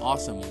find his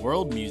awesome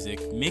world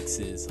music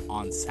mixes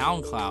on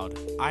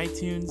SoundCloud,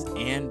 iTunes,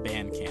 and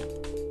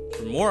Bandcamp.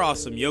 For more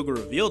awesome Yoga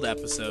Revealed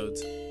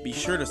episodes, be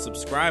sure to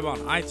subscribe on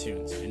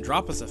iTunes and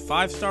drop us a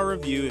 5-star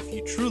review if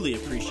you truly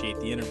appreciate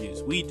the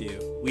interviews we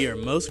do. We are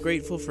most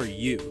grateful for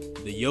you,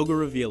 the Yoga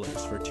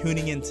Revealers, for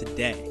tuning in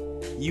today.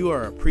 You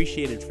are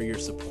appreciated for your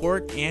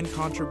support and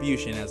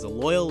contribution as a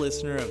loyal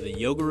listener of the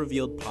Yoga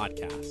Revealed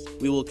podcast.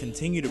 We will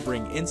continue to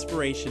bring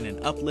inspiration and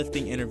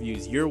uplifting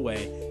interviews your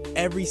way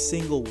every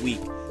single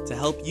week to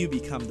help you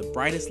become the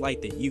brightest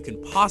light that you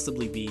can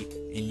possibly be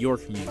in your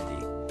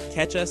community.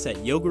 Catch us at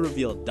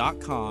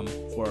yogarevealed.com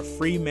for a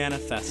free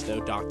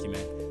manifesto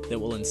document that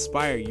will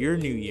inspire your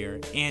new year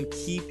and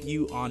keep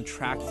you on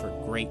track for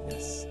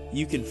greatness.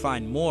 You can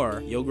find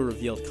more Yoga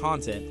Revealed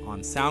content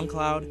on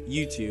SoundCloud,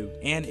 YouTube,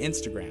 and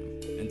Instagram.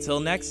 Until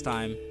next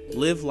time,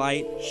 live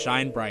light,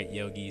 shine bright,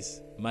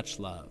 yogis. Much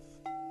love.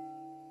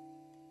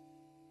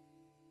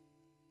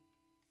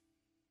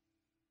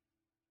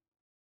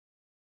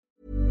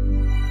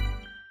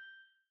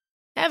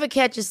 Ever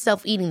catch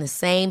yourself eating the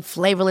same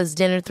flavorless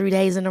dinner 3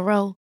 days in a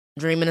row?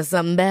 Dreaming of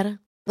something better?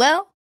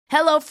 Well,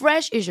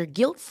 HelloFresh is your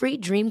guilt-free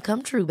dream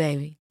come true,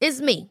 baby.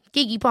 It's me,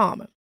 Keke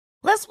Palmer.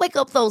 Let's wake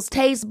up those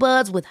taste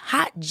buds with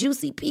hot,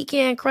 juicy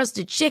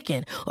pecan-crusted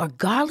chicken or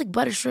garlic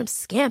butter shrimp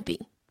scampi.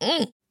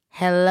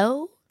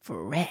 Hello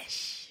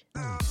Fresh.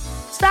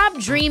 Stop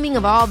dreaming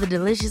of all the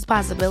delicious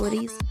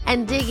possibilities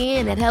and dig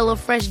in at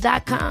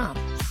HelloFresh.com.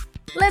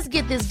 Let's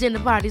get this dinner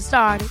party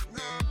started.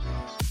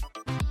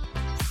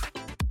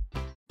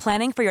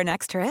 Planning for your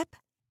next trip?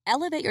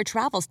 Elevate your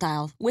travel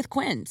style with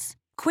Quince.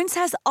 Quince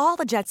has all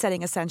the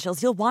jet-setting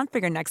essentials you'll want for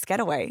your next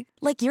getaway,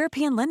 like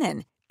European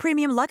linen,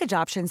 premium luggage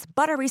options,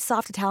 buttery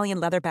soft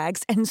Italian leather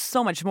bags, and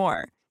so much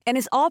more. And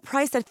is all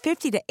priced at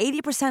 50 to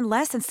 80%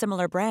 less than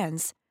similar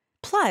brands.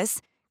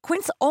 Plus,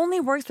 Quince only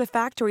works with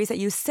factories that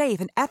use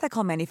safe and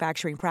ethical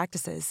manufacturing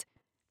practices.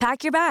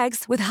 Pack your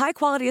bags with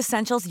high-quality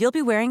essentials you'll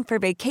be wearing for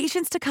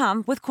vacations to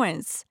come with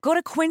Quince. Go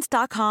to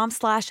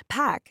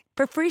quince.com/pack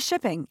for free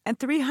shipping and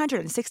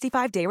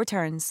 365-day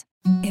returns.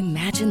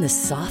 Imagine the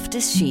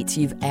softest sheets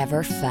you've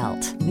ever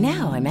felt.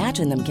 Now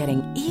imagine them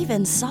getting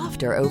even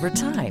softer over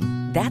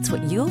time. That's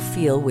what you'll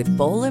feel with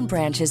Boll &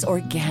 Branch's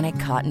organic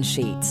cotton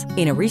sheets.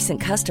 In a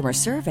recent customer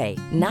survey,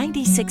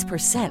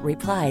 96%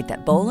 replied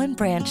that Boll &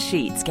 Branch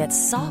sheets get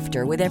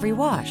softer with every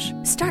wash.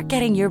 Start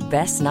getting your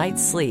best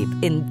night's sleep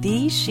in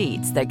these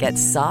sheets that get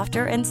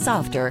softer and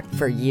softer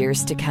for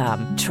years to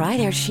come. Try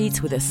their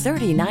sheets with a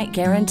 30-night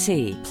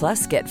guarantee.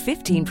 Plus, get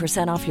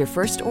 15% off your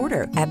first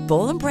order at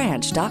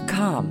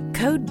bollandbranch.com.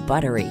 Code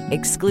BUTTERY.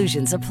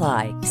 Exclusions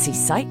apply. See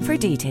site for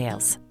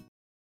details.